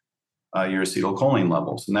back your acetylcholine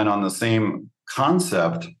levels. And then on the same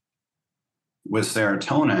concept, with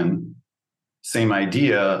serotonin, same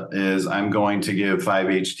idea is I'm going to give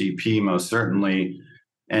 5-HTP most certainly,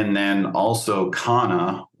 and then also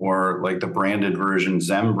Kana, or like the branded version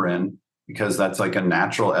Zembrin, because that's like a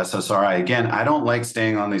natural SSRI. Again, I don't like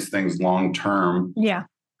staying on these things long term. Yeah.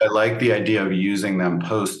 I like the idea of using them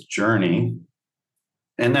post journey.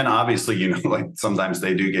 And then obviously, like sometimes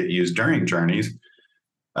they do get used during journeys.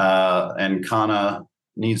 And Kana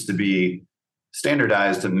needs to be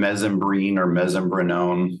standardized to mesembrine or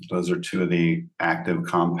mesembrinone. Those are two of the active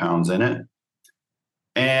compounds in it.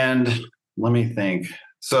 And let me think.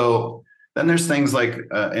 So then there's things like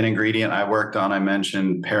an ingredient I worked on. I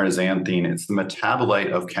mentioned paraxanthine. It's the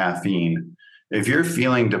metabolite of caffeine. If you're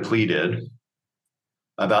feeling depleted,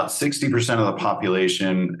 about 60% of the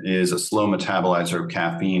population is a slow metabolizer of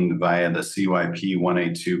caffeine via the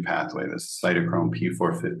CYP1A2 pathway, the cytochrome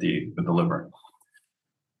P450 with the liver.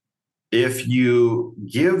 If you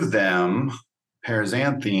give them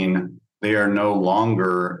paraxanthine, they are no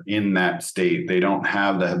longer in that state. They don't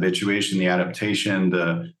have the habituation, the adaptation,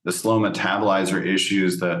 the slow metabolizer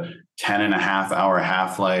issues, the 10.5-hour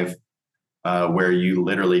half-life, where you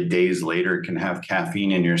literally days later can have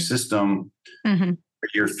caffeine in your system. Mm-hmm.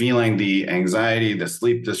 You're feeling the anxiety, the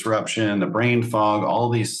sleep disruption, the brain fog, all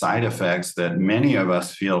these side effects that many of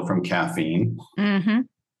us feel from caffeine. Mm-hmm.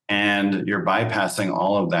 And you're bypassing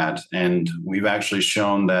all of that. And we've actually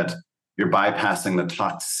shown that you're bypassing the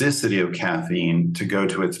toxicity of caffeine to go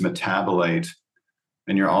to its metabolite.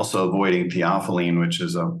 And you're also avoiding theophylline, which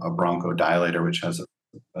is a bronchodilator, which has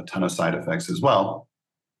a ton of side effects as well.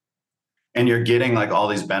 And you're getting like all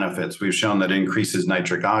these benefits. We've shown that it increases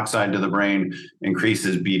nitric oxide to the brain,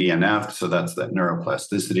 increases BDNF, so that's that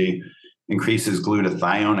neuroplasticity, increases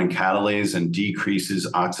glutathione and catalase, and decreases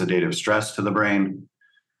oxidative stress to the brain,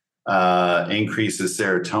 increases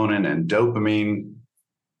serotonin and dopamine.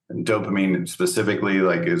 And dopamine specifically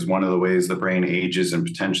is one of the ways the brain ages and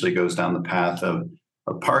potentially goes down the path of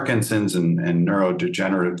Parkinson's and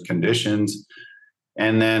neurodegenerative conditions.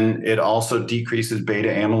 And then it also decreases beta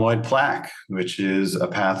amyloid plaque, which is a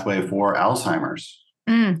pathway for Alzheimer's.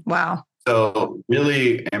 Wow. So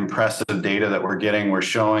really impressive data that we're getting. We're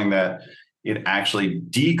showing that it actually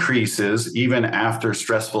decreases even after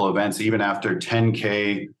stressful events, even after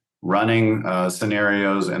 10K running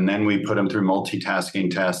scenarios, and then we put them through multitasking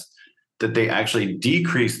tests, that they actually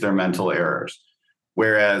decrease their mental errors.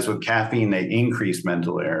 Whereas with caffeine, they increase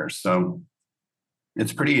mental errors. So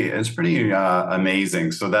it's pretty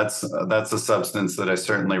amazing. So that's a substance that I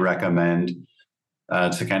certainly recommend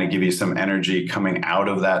to kind of give you some energy coming out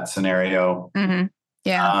of that scenario. Mm-hmm.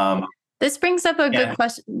 Yeah. This brings up a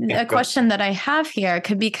question that I have here,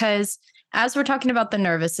 because as we're talking about the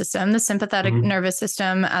nervous system, the sympathetic nervous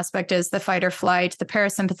system aspect is the fight or flight. The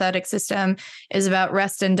parasympathetic system is about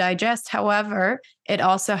rest and digest. However, it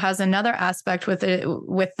also has another aspect with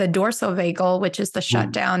the dorsal vagal, which is the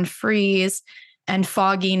shutdown, freeze, and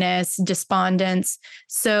fogginess, despondence.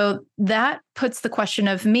 So that puts the question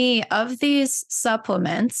of these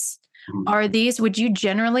supplements, would you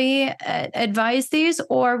generally advise these,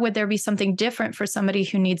 or would there be something different for somebody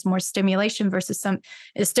who needs more stimulation versus some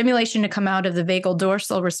stimulation to come out of the vagal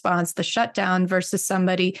dorsal response, the shutdown, versus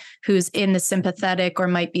somebody who's in the sympathetic or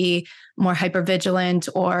might be more hypervigilant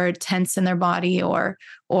or tense in their body or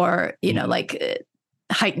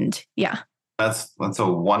heightened? Yeah. That's a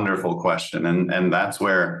wonderful question. And that's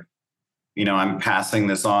where, I'm passing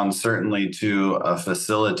this on certainly to a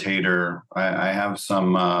facilitator. I have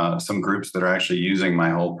some groups that are actually using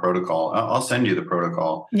my whole protocol. I'll send you the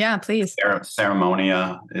protocol. Yeah, please.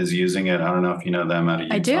 Ceremonia is using it. I don't know if you know them out of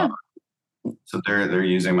Utah. I do. So they're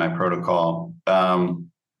using my protocol,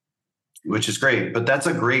 which is great. But that's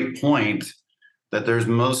a great point, that there's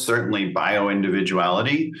most certainly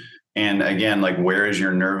bio-individuality. And again, where is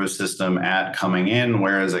your nervous system at coming in?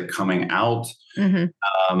 Where is it coming out?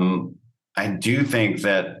 Mm-hmm. I do think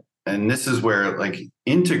that, and this is where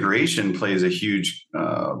integration plays a huge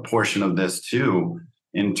portion of this too,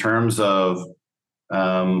 in terms of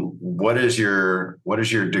what is your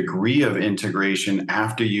degree of integration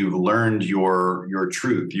after you've learned your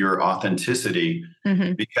truth, your authenticity?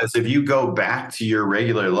 Mm-hmm. Because if you go back to your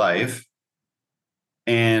regular life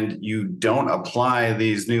and you don't apply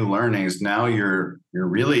these new learnings, now you're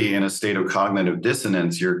really in a state of cognitive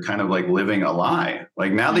dissonance. You're kind of living a lie.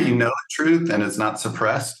 Now that you know the truth and it's not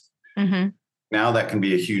suppressed, now that can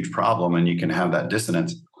be a huge problem, and you can have that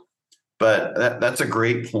dissonance. But that's a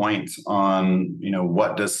great point on,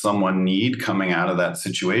 what does someone need coming out of that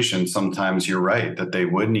situation? Sometimes you're right that they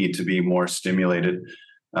would need to be more stimulated.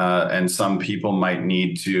 And some people might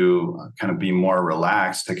need to kind of be more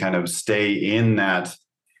relaxed to kind of stay in that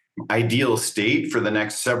ideal state for the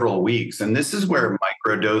next several weeks. And this is where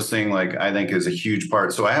microdosing, like, I think is a huge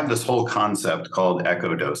part. So I have this whole concept called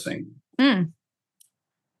echo dosing,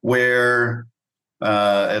 where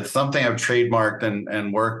it's something I've trademarked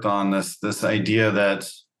and worked on, this idea that,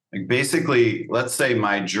 like, basically, let's say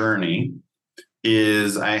my journey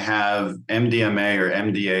is I have MDMA or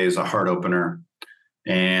MDA as a heart opener.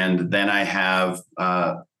 And then I have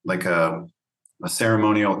like a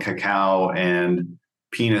ceremonial cacao and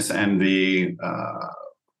penis envy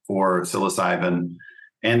for psilocybin.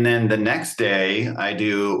 And then the next day I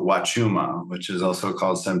do Wachuma, which is also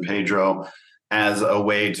called San Pedro, as a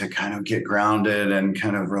way to kind of get grounded and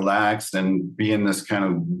kind of relaxed and be in this kind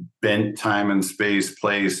of bent time and space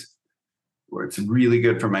place where it's really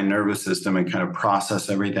good for my nervous system and kind of process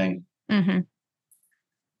everything. Mm-hmm.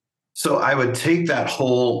 So I would take that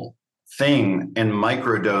whole thing and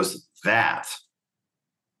microdose that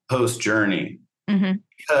post journey,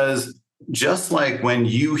 because just like when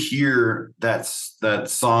you hear that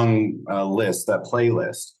song list, that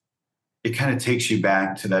playlist, it kind of takes you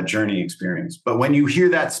back to that journey experience. But when you hear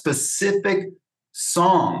that specific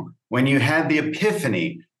song, when you had the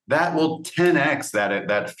epiphany, that will 10x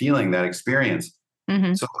that feeling, that experience.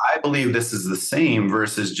 So I believe this is the same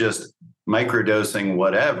versus just microdosing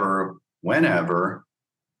whatever, whenever.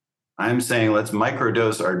 I'm saying let's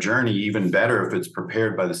microdose our journey even better if it's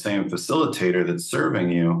prepared by the same facilitator that's serving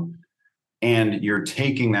you, and you're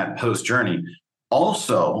taking that post journey.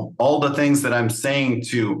 Also, all the things that I'm saying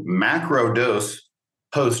to macro dose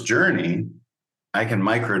post journey, I can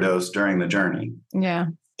microdose during the journey. Yeah.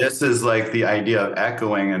 This is like the idea of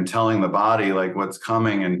echoing and telling the body like what's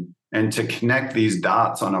coming, and to connect these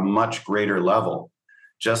dots on a much greater level.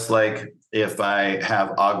 Just like if I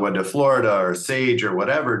have agua de Florida or sage or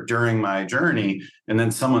whatever during my journey, and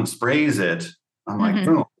then someone sprays it, I'm like,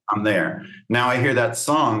 boom, I'm there. Now I hear that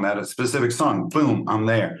song, that a specific song, boom, I'm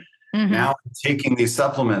there. Now I'm taking these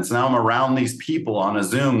supplements. Now I'm around these people on a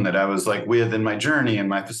Zoom that I was like with in my journey, and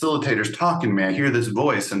my facilitator's talking to me. I hear this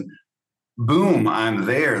voice and boom, I'm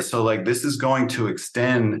there. So like this is going to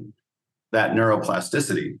extend that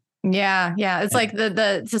neuroplasticity. Yeah. Yeah. It's like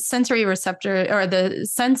the sensory receptor, or the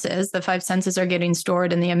senses, the 5 senses are getting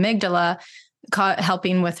stored in the amygdala,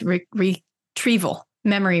 helping with retrieval,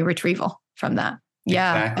 memory retrieval from that.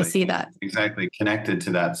 Yeah. Exactly. I see that. Exactly. Connected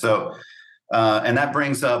to that. So, and that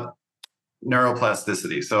brings up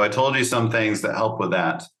neuroplasticity. So I told you some things that help with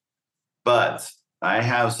that, but I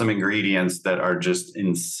have some ingredients that are just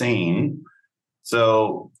insane.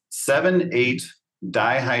 So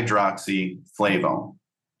 7,8-dihydroxyflavone.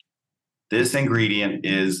 This ingredient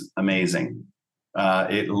is amazing.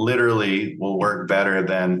 It literally will work better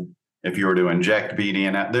than if you were to inject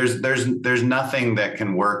BDNF. There's nothing that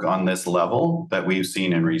can work on this level that we've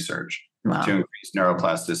seen in research to increase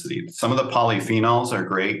neuroplasticity. Some of the polyphenols are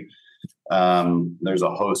great. There's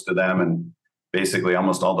a host of them, and basically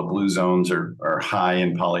almost all the blue zones are high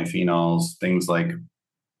in polyphenols, things like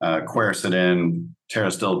quercetin,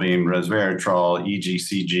 pterostilbene, resveratrol,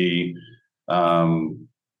 EGCG,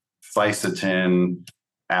 fisetin,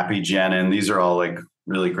 apigenin. These are all like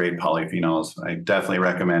really great polyphenols. I definitely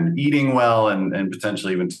recommend eating well and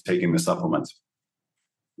potentially even taking the supplements.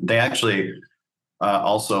 They actually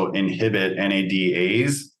also inhibit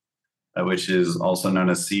NADAs, which is also known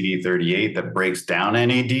as CD38, that breaks down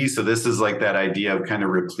NAD. So this is like that idea of kind of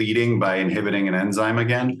repleting by inhibiting an enzyme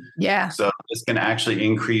again. Yeah. So this can actually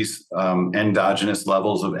increase endogenous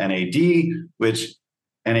levels of NAD, which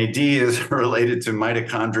NAD is related to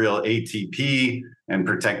mitochondrial ATP and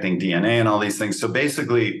protecting DNA and all these things. So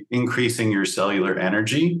basically increasing your cellular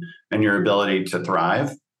energy and your ability to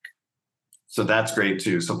thrive. So that's great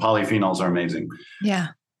too. So polyphenols are amazing. Yeah.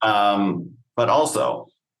 But also,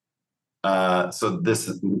 so this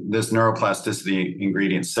neuroplasticity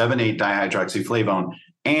ingredient, 7,8-dihydroxyflavone,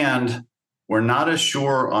 and we're not as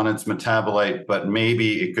sure on its metabolite, but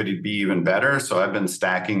maybe it could be even better. So I've been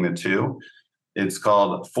stacking the two. It's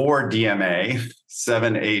called 4-DMA,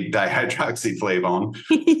 7,8-dihydroxyflavone.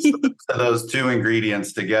 So those two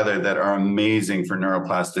ingredients together that are amazing for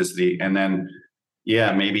neuroplasticity. And then,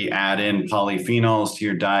 maybe add in polyphenols to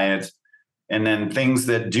your diet. And then things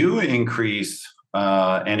that do increase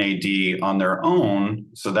NAD on their own.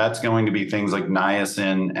 So that's going to be things like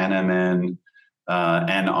niacin, NMN,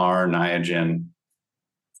 NR, Niagen.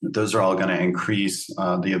 Those are all going to increase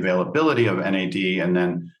the availability of NAD, and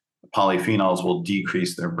then polyphenols will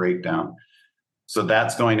decrease their breakdown. So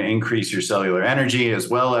that's going to increase your cellular energy, as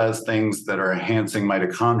well as things that are enhancing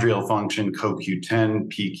mitochondrial function, CoQ10,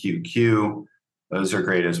 PQQ. Those are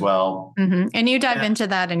great as well. And you dive into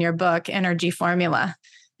that in your book, Energy Formula.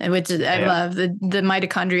 which I love. The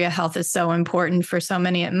mitochondria health is so important for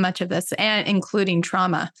much of this, and including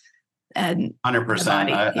trauma. And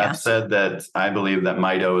 100%. I've said that I believe that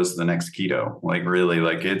mito is the next keto. Like really,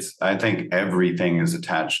 like I think everything is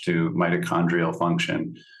attached to mitochondrial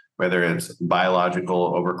function, whether it's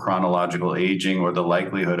biological over chronological aging or the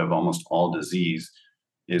likelihood of almost all disease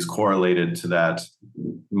is correlated to that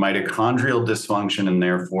mitochondrial dysfunction and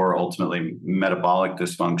therefore ultimately metabolic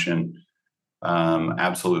dysfunction.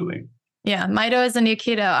 Absolutely. Yeah. Mito is a new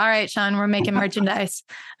keto. All right, Shawn, we're making merchandise.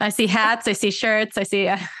 I see hats. I see shirts. I see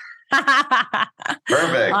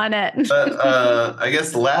perfect on it. But I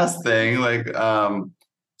guess the last thing,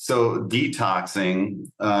 so detoxing,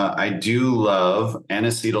 I do love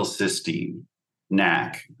N-acetylcysteine,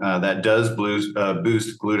 NAC. That does boost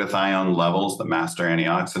glutathione levels, the master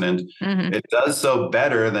antioxidant. Mm-hmm. It does so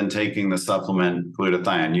better than taking the supplement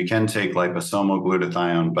glutathione. You can take liposomal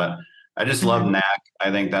glutathione, but I just love NAC. I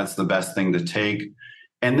think that's the best thing to take.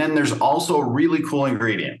 And then there's also a really cool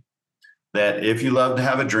ingredient that if you love to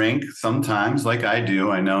have a drink, sometimes, like I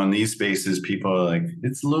do, I know in these spaces, people are like,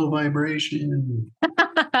 it's low vibration.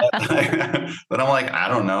 But I'm like, I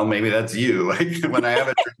don't know, maybe that's you. Like when I have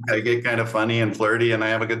a drink, I get kind of funny and flirty and I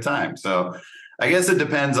have a good time. So I guess it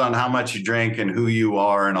depends on how much you drink and who you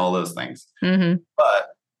are and all those things. Mm-hmm. But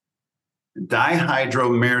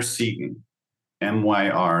dihydromycetin,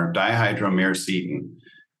 MYR, dihydromycetin,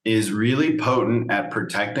 is really potent at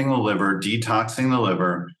protecting the liver, detoxing the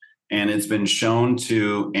liver, and it's been shown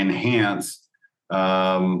to enhance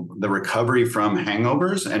the recovery from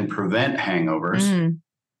hangovers and prevent hangovers,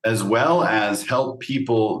 as well as help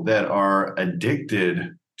people that are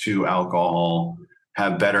addicted to alcohol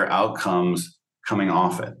have better outcomes coming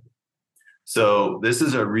off it. So this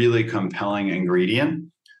is a really compelling ingredient.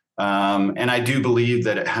 And I do believe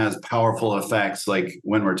that it has powerful effects, like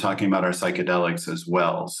when we're talking about our psychedelics as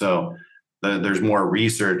well. So there's more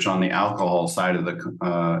research on the alcohol side of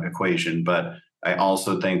the equation, but I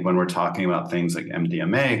also think when we're talking about things like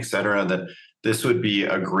MDMA, et cetera, that this would be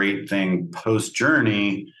a great thing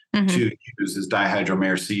post-journey to use as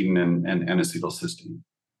dihydromycetin and N-acetylcysteine.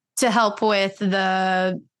 To help with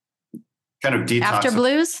the kind of detox. After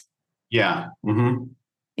blues? Yeah. Mm-hmm.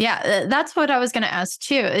 Yeah, that's what I was going to ask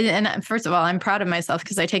too. And first of all, I'm proud of myself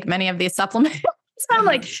because I take many of these supplements. So I'm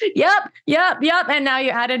like, yep. And now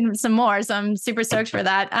you added some more. So I'm super stoked for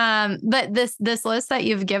that. But this list that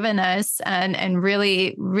you've given us and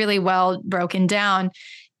really, really well broken down,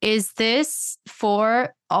 is this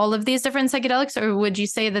for all of these different psychedelics, or would you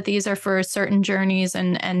say that these are for certain journeys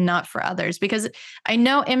and not for others? Because I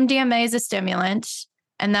know MDMA is a stimulant,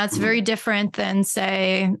 and that's very different than,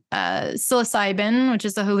 say, psilocybin, which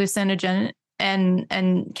is a hallucinogen, and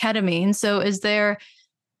ketamine. So is there...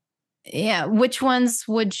 Yeah. Which ones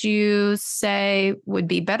would you say would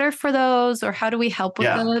be better for those? Or how do we help with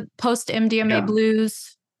the post MDMA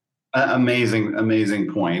blues?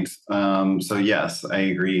 Amazing point. So yes, I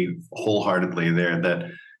agree wholeheartedly there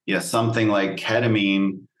that something like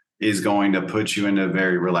ketamine is going to put you into a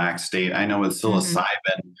very relaxed state. I know with psilocybin,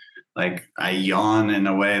 like I yawn in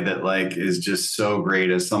a way that like is just so great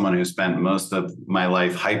as someone who spent most of my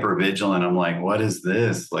life hyper vigilant. I'm like, what is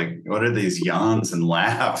this? Like, what are these yawns and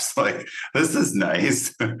laughs? Like, this is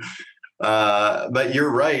nice. But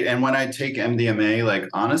you're right. And when I take MDMA, like,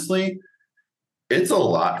 honestly, it's a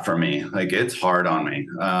lot for me. Like, it's hard on me.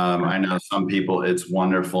 I know some people, it's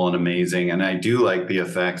wonderful and amazing. And I do like the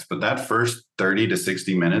effects, but that first 30 to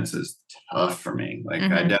 60 minutes is tough for me. Like,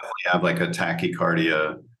 I definitely have like a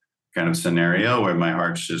tachycardia kind of scenario where my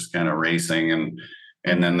heart's just kind of racing,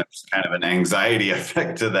 and then there's kind of an anxiety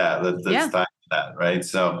effect to that's tied to that, right?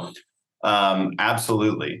 So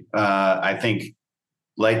absolutely. I think,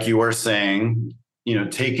 like you were saying,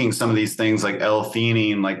 taking some of these things like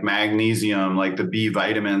L-theanine, like magnesium, like the B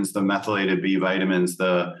vitamins, the methylated B vitamins,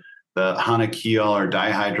 the hanakiol or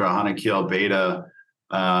dihydrohanakiol beta,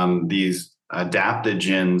 these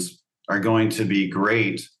adaptogens are going to be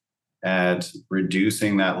great at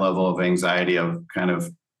reducing that level of anxiety of kind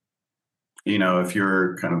of, if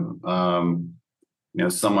you're kind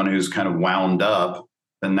of, someone who's kind of wound up,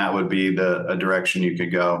 then that would be a direction you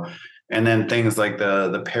could go. And then things like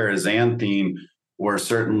the paraxanthine, or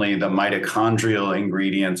certainly the mitochondrial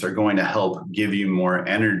ingredients, are going to help give you more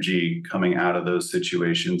energy coming out of those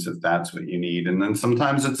situations if that's what you need. And then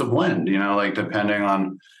sometimes it's a blend, like depending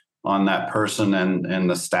on that person and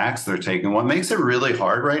the stacks they're taking. What makes it really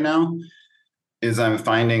hard right now is I'm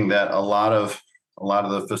finding that a lot of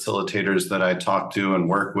the facilitators that I talk to and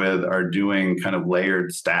work with are doing kind of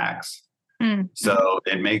layered stacks. So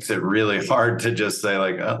it makes it really hard to just say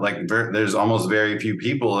there's almost very few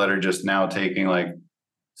people that are just now taking like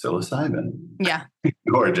psilocybin. Yeah.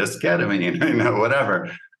 Or just ketamine,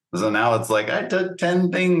 whatever. So now it's like, I took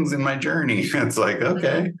 10 things in my journey. It's like,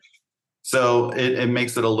 okay. So it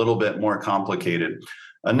makes it a little bit more complicated.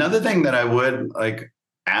 Another thing that I would like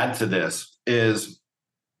add to this is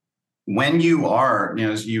when you are,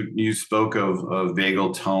 you spoke of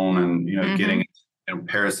vagal tone and, getting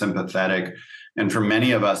parasympathetic. And for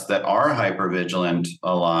many of us that are hypervigilant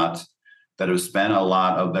a lot, that have spent a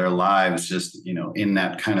lot of their lives just, in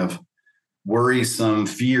that kind of worrisome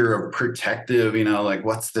fear of protective, like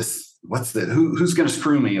what's the who's going to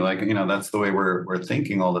screw me? Like, that's the way we're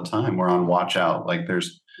thinking all the time. We're on watch out. Like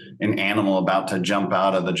there's an animal about to jump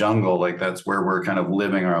out of the jungle. Like that's where we're kind of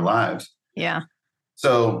living our lives. Yeah.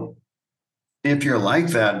 So if you're like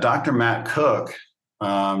that, Dr. Matt Cook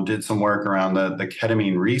did some work around the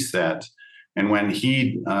ketamine reset. And when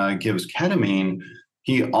he gives ketamine,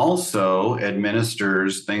 he also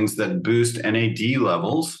administers things that boost NAD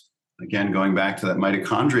levels. Again, going back to that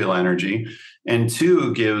mitochondrial energy. And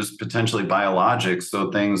 2, gives potentially biologics. So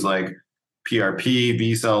things like PRP,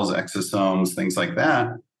 B cells, exosomes, things like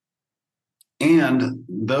that. And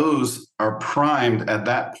those are primed at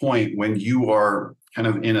that point when you are kind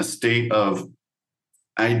of in a state of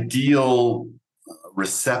ideal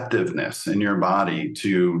receptiveness in your body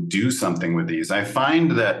to do something with these. I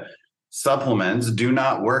find that supplements do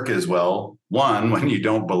not work as well. One, when you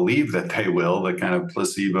don't believe that they will, the kind of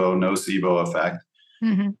placebo, nocebo effect.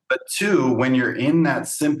 Mm-hmm. But 2, when you're in that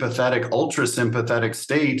sympathetic, ultra sympathetic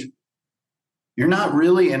state, you're not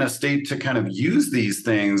really in a state to kind of use these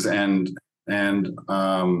things and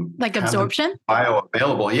like absorption,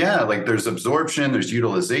 bioavailable. Yeah, like there's absorption, there's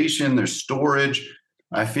utilization, there's storage.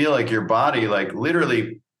 I feel like your body, like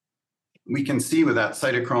literally, we can see with that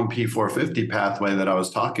cytochrome P450 pathway that I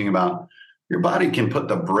was talking about, your body can put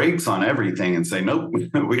the brakes on everything and say, nope,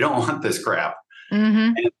 we don't want this crap.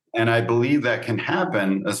 Mm-hmm. And I believe that can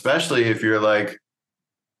happen, especially if you're like,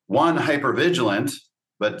 1, hypervigilant,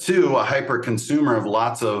 but 2, a hyper consumer of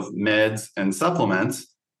lots of meds and supplements.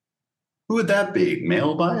 Who would that be?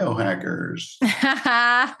 Male biohackers.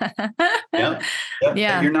 Yep.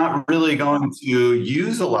 Yeah. You're not really going to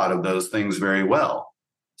use a lot of those things very well.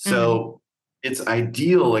 So it's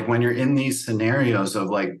ideal, like when you're in these scenarios of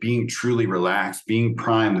like being truly relaxed, being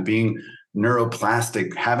primed, being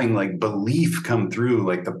neuroplastic, having like belief come through,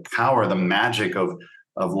 like the power, the magic of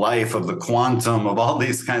life, of the quantum, of all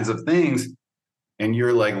these kinds of things. And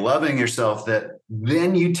you're like loving yourself, that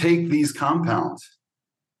then you take these compounds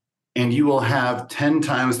and you will have 10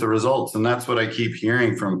 times the results. And that's what I keep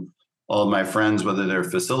hearing from all of my friends, whether they're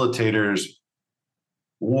facilitators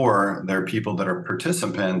or they're people that are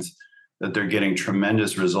participants, that they're getting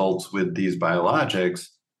tremendous results with these biologics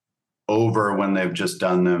over when they've just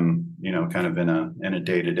done them, kind of in a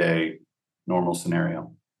day-to-day normal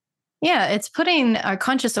scenario. Yeah, it's putting a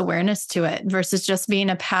conscious awareness to it versus just being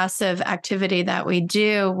a passive activity that we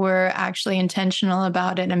do. We're actually intentional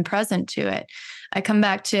about it and present to it. I come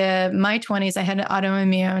back to my 20s. I had an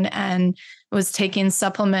autoimmune and was taking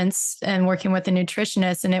supplements and working with a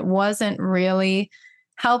nutritionist, and it wasn't really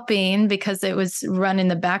helping because it was run in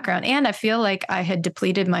the background. And I feel like I had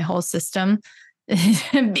depleted my whole system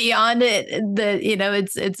beyond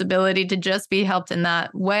its ability to just be helped in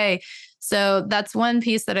that way. So that's one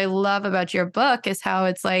piece that I love about your book, is how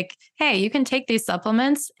it's like, hey, you can take these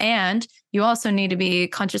supplements and you also need to be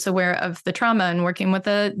conscious aware of the trauma and working with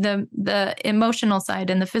the emotional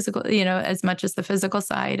side and the physical, as much as the physical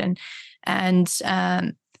side. And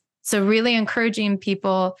so really encouraging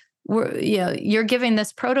people, you're giving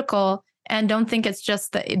this protocol and don't think it's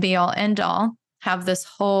just the be all end all. Have this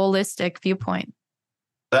holistic viewpoint.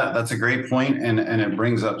 That's a great point, and it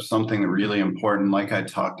brings up something really important, like I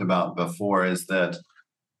talked about before, is that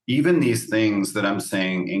even these things that I'm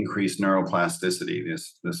saying increase neuroplasticity,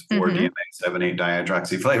 this 4-DNA,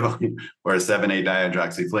 7,8-dihydroxyflavone, or a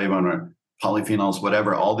 7,8-dihydroxyflavone, or polyphenols,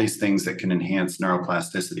 whatever, all these things that can enhance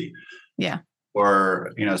neuroplasticity. Yeah.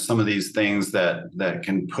 Or, some of these things that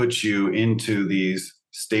can put you into these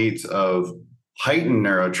states of heightened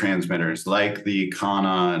neurotransmitters like the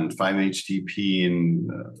CANA and 5-HTP and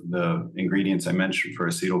the ingredients I mentioned for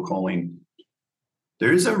acetylcholine.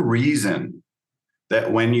 There's a reason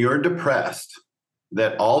that when you're depressed,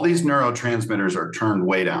 that all these neurotransmitters are turned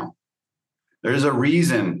way down. There's a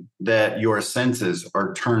reason that your senses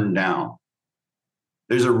are turned down.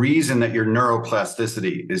 There's a reason that your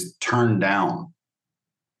neuroplasticity is turned down.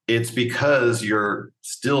 It's because you're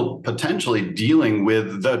still potentially dealing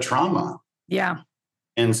with the trauma. Yeah.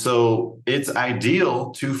 And so it's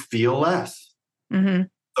ideal to feel less. Mm-hmm.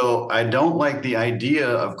 So I don't like the idea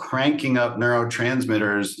of cranking up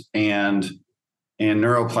neurotransmitters and and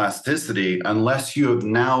neuroplasticity unless you have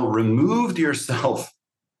now removed yourself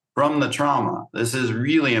from the trauma. This is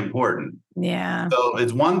really important. Yeah. So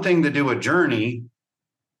it's one thing to do a journey,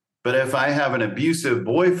 but if I have an abusive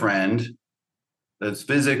boyfriend that's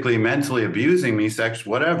physically, mentally abusing me, sex,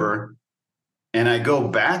 whatever, and I go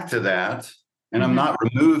back to that and I'm not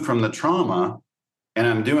removed from the trauma and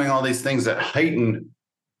I'm doing all these things that heighten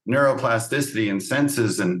neuroplasticity and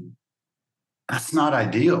senses, and that's not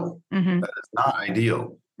ideal. That is not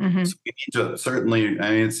ideal. So we need to certainly,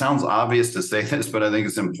 I mean, it sounds obvious to say this, but I think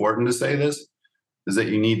it's important to say this, is that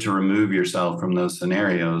you need to remove yourself from those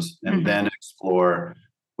scenarios and then explore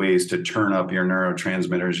ways to turn up your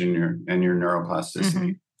neurotransmitters and your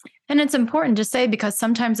neuroplasticity. And it's important to say, because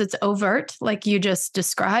sometimes it's overt, like you just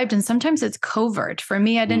described, and sometimes it's covert. For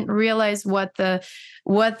me, I didn't realize what the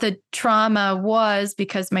trauma was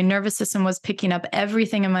because my nervous system was picking up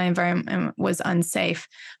everything in my environment was unsafe.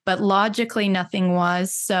 But logically, nothing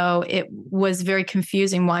was. So it was very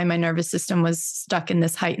confusing why my nervous system was stuck in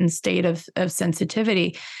this heightened state of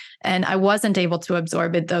sensitivity. And I wasn't able to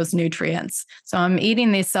absorb those nutrients. So I'm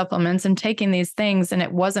eating these supplements and taking these things, and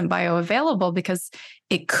it wasn't bioavailable because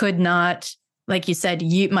it could not, like you said,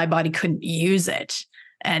 my body couldn't use it.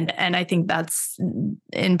 And I think that's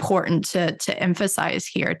important to emphasize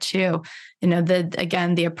here too. You know,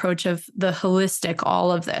 the approach of the holistic,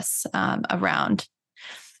 all of this around.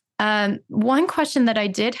 One question that I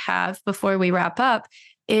did have before we wrap up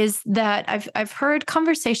is that I've heard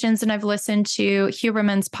conversations and I've listened to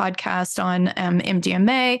Huberman's podcast on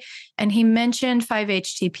MDMA, and he mentioned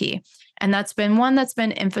 5-HTP. And that's been one that's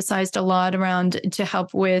been emphasized a lot around to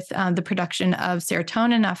help with the production of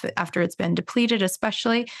serotonin after it's been depleted,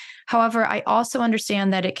 especially. However, I also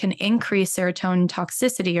understand that it can increase serotonin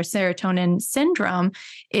toxicity or serotonin syndrome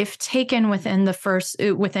if taken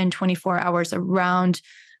within 24 hours around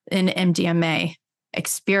an MDMA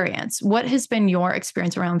experience. What has been your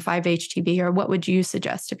experience around 5-HTP, or what would you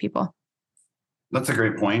suggest to people? That's a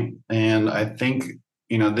great point. And I think,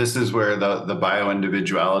 you know, this is where the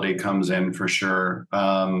bio-individuality comes in for sure.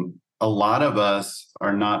 A lot of us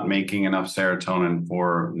are not making enough serotonin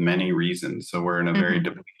for many reasons. So we're in a very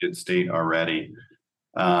depleted state already.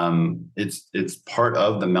 It's part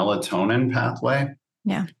of the melatonin pathway.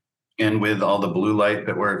 Yeah. And with all the blue light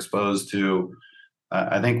that we're exposed to,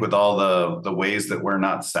 I think with all the ways that we're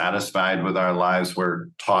not satisfied with our lives, we're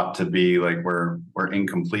taught to be like we're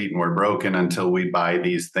incomplete and we're broken until we buy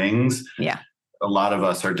these things. Yeah. A lot of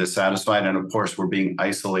us are dissatisfied. And of course, we're being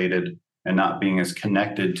isolated and not being as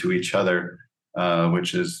connected to each other,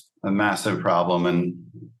 which is a massive problem. And,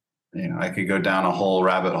 you know, I could go down a whole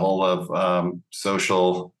rabbit hole of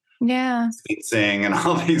social distancing and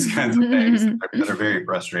all these kinds of things that are very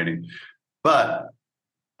frustrating. But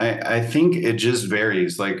I think it just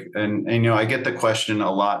varies. Like, and you know, I get the question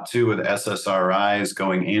a lot too with SSRIs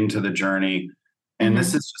going into the journey. And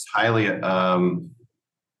this is just highly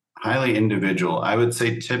individual. I would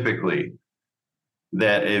say typically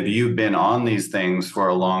that if you've been on these things for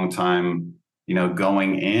a long time, you know,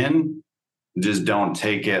 going in, just don't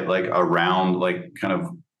take it like around, like kind of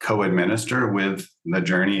co-administer with the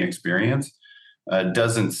journey experience.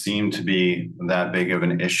 Doesn't seem to be that big of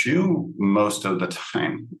an issue most of the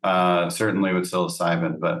time, certainly with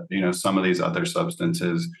psilocybin, but, you know, some of these other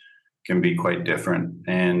substances can be quite different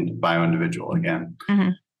and bio-individual again.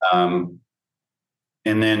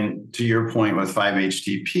 And then to your point with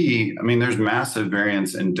 5-HTP, I mean, there's massive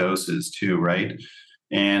variance in doses too, right?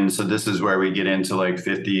 And so this is where we get into like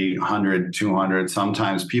 50, 100, 200.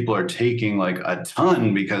 Sometimes people are taking like a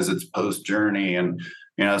ton because it's post-journey, and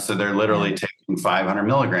you know, so they're literally taking 500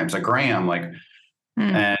 milligrams, a gram, like,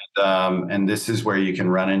 and this is where you can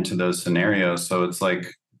run into those scenarios. So it's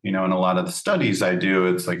like, you know, in a lot of the studies I do,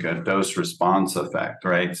 it's like a dose response effect,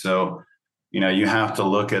 right? So, you know, you have to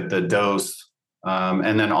look at the dose.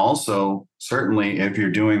 And then also, certainly, if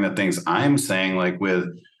you're doing the things I'm saying, like with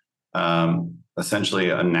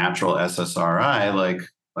essentially a natural SSRI,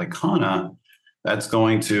 like HANA, that's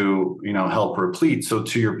going to, you know, help replete. So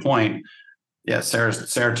to your point, yeah,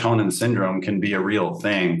 serotonin syndrome can be a real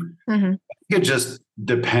thing. It just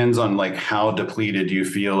depends on like how depleted you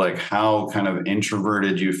feel, like how kind of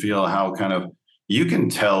introverted you feel, how kind of you can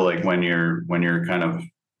tell like when you're kind of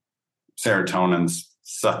serotonin's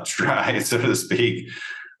sucked dry, so to speak.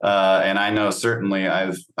 And I know certainly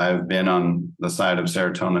I've been on the side of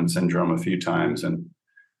serotonin syndrome a few times, and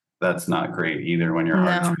that's not great either. When your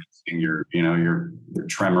heart's racing, you're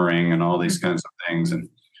tremoring and all these kinds of things. And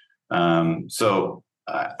so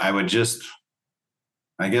I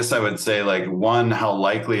guess I would say, like, one, how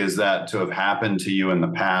likely is that to have happened to you in the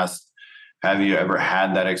past? Have you ever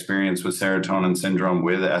had that experience with serotonin syndrome,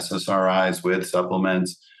 with SSRIs, with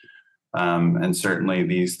supplements? And certainly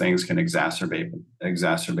these things can exacerbate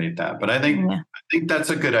that. But I think that's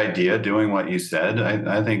a good idea, doing what you said.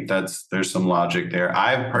 I think there's some logic there.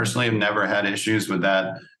 I personally have never had issues with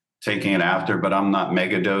that, taking it after, but I'm not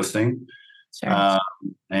mega dosing. Sure.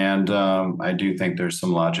 I do think there's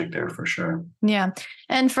some logic there for sure. Yeah.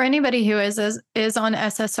 And for anybody who is on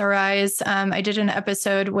SSRIs, I did an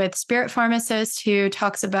episode with Spirit Pharmacist who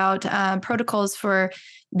talks about protocols for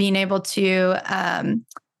being able to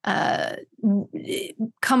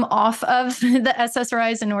come off of the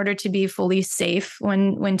SSRIs in order to be fully safe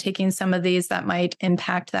when taking some of these that might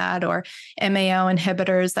impact that, or MAO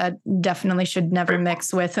inhibitors that definitely should never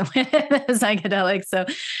mix with psychedelics. So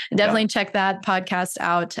definitely check that podcast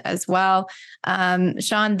out as well.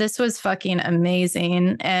 Shawn, this was fucking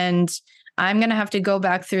amazing. And I'm going to have to go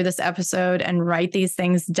back through this episode and write these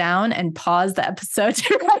things down and pause the episode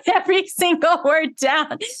to write every single word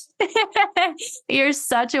down. You're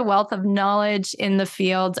such a wealth of knowledge in the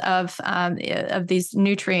field of these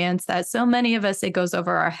nutrients that so many of us, it goes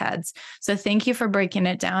over our heads. So thank you for breaking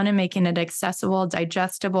it down and making it accessible,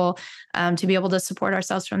 digestible, to be able to support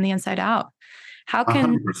ourselves from the inside out. How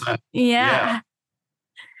can, 100%. Yeah.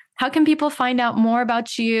 How can people find out more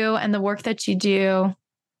about you and the work that you do?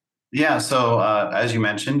 Yeah. So as you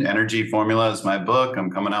mentioned, Energy Formula is my book. I'm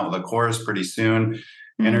coming out with a course pretty soon,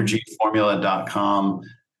 energyformula.com.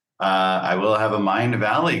 I will have a Mind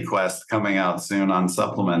Valley quest coming out soon on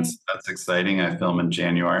supplements. That's exciting. I film in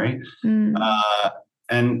January. And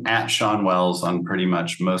at Shawn Wells on pretty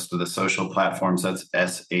much most of the social platforms. That's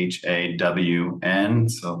SHAWN.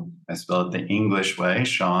 So I spell it the English way,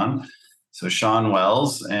 Shawn. So Shawn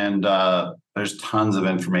Wells. And there's tons of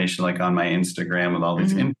information like on my Instagram with all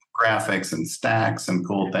these infographics and stacks and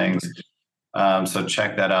cool things. So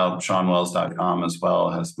check that out. ShawnWells.com as well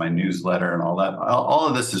has my newsletter and all that. All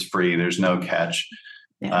of this is free. There's no catch.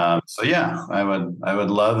 I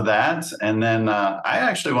would love that. And then I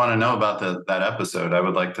actually want to know about that episode. I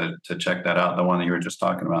would like to check that out. The one that you were just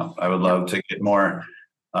talking about. I would love to get more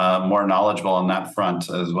knowledgeable on that front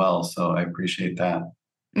as well. So I appreciate that.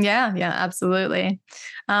 Yeah, absolutely.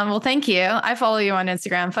 Well, thank you. I follow you on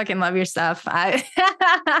Instagram. Fucking love your stuff. I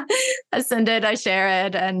send it, I share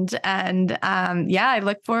it. And I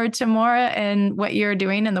look forward to more in what you're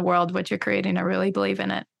doing in the world, what you're creating. I really believe in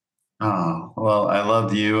it. Oh, well, I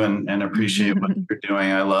love you and appreciate what you're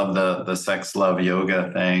doing. I love the sex, love,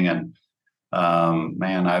 yoga thing. And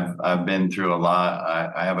man, I've been through a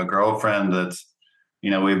lot. I have a girlfriend that's,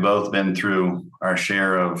 we've both been through our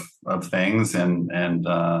share of things, and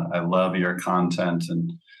I love your content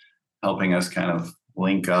and helping us kind of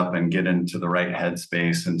link up and get into the right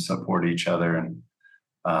headspace and support each other and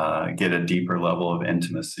get a deeper level of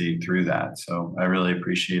intimacy through that. So I really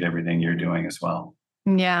appreciate everything you're doing as well.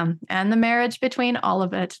 Yeah. And the marriage between all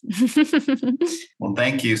of it. Well,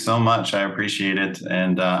 thank you so much. I appreciate it.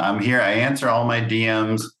 And I'm here. I answer all my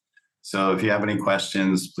DMs. So if you have any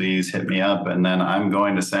questions, please hit me up. And then I'm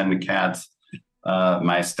going to send Kat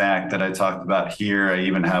my stack that I talked about here. I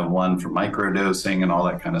even have one for microdosing and all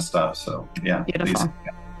that kind of stuff. So yeah. Beautiful. Please.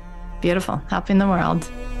 Beautiful. Helping the world.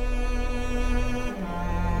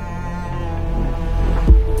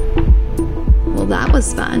 Well, that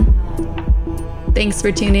was fun. Thanks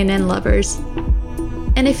for tuning in, lovers.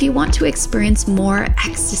 And if you want to experience more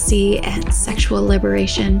ecstasy and sexual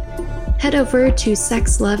liberation, head over to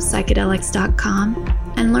sexlovepsychedelics.com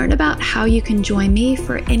and learn about how you can join me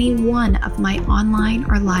for any one of my online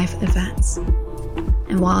or live events.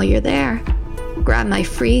 And while you're there, grab my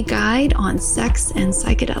free guide on sex and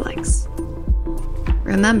psychedelics.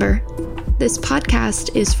 Remember, this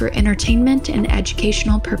podcast is for entertainment and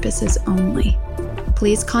educational purposes only.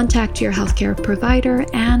 Please contact your healthcare provider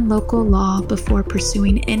and local law before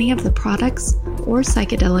pursuing any of the products or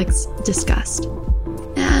psychedelics discussed.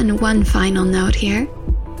 And one final note here.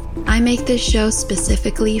 I make this show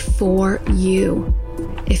specifically for you.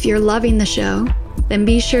 If you're loving the show, then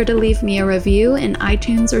be sure to leave me a review in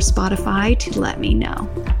iTunes or Spotify to let me know.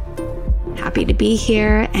 Happy to be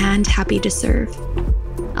here and happy to serve.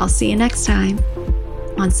 I'll see you next time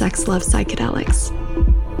on Sex, Love, Psychedelics.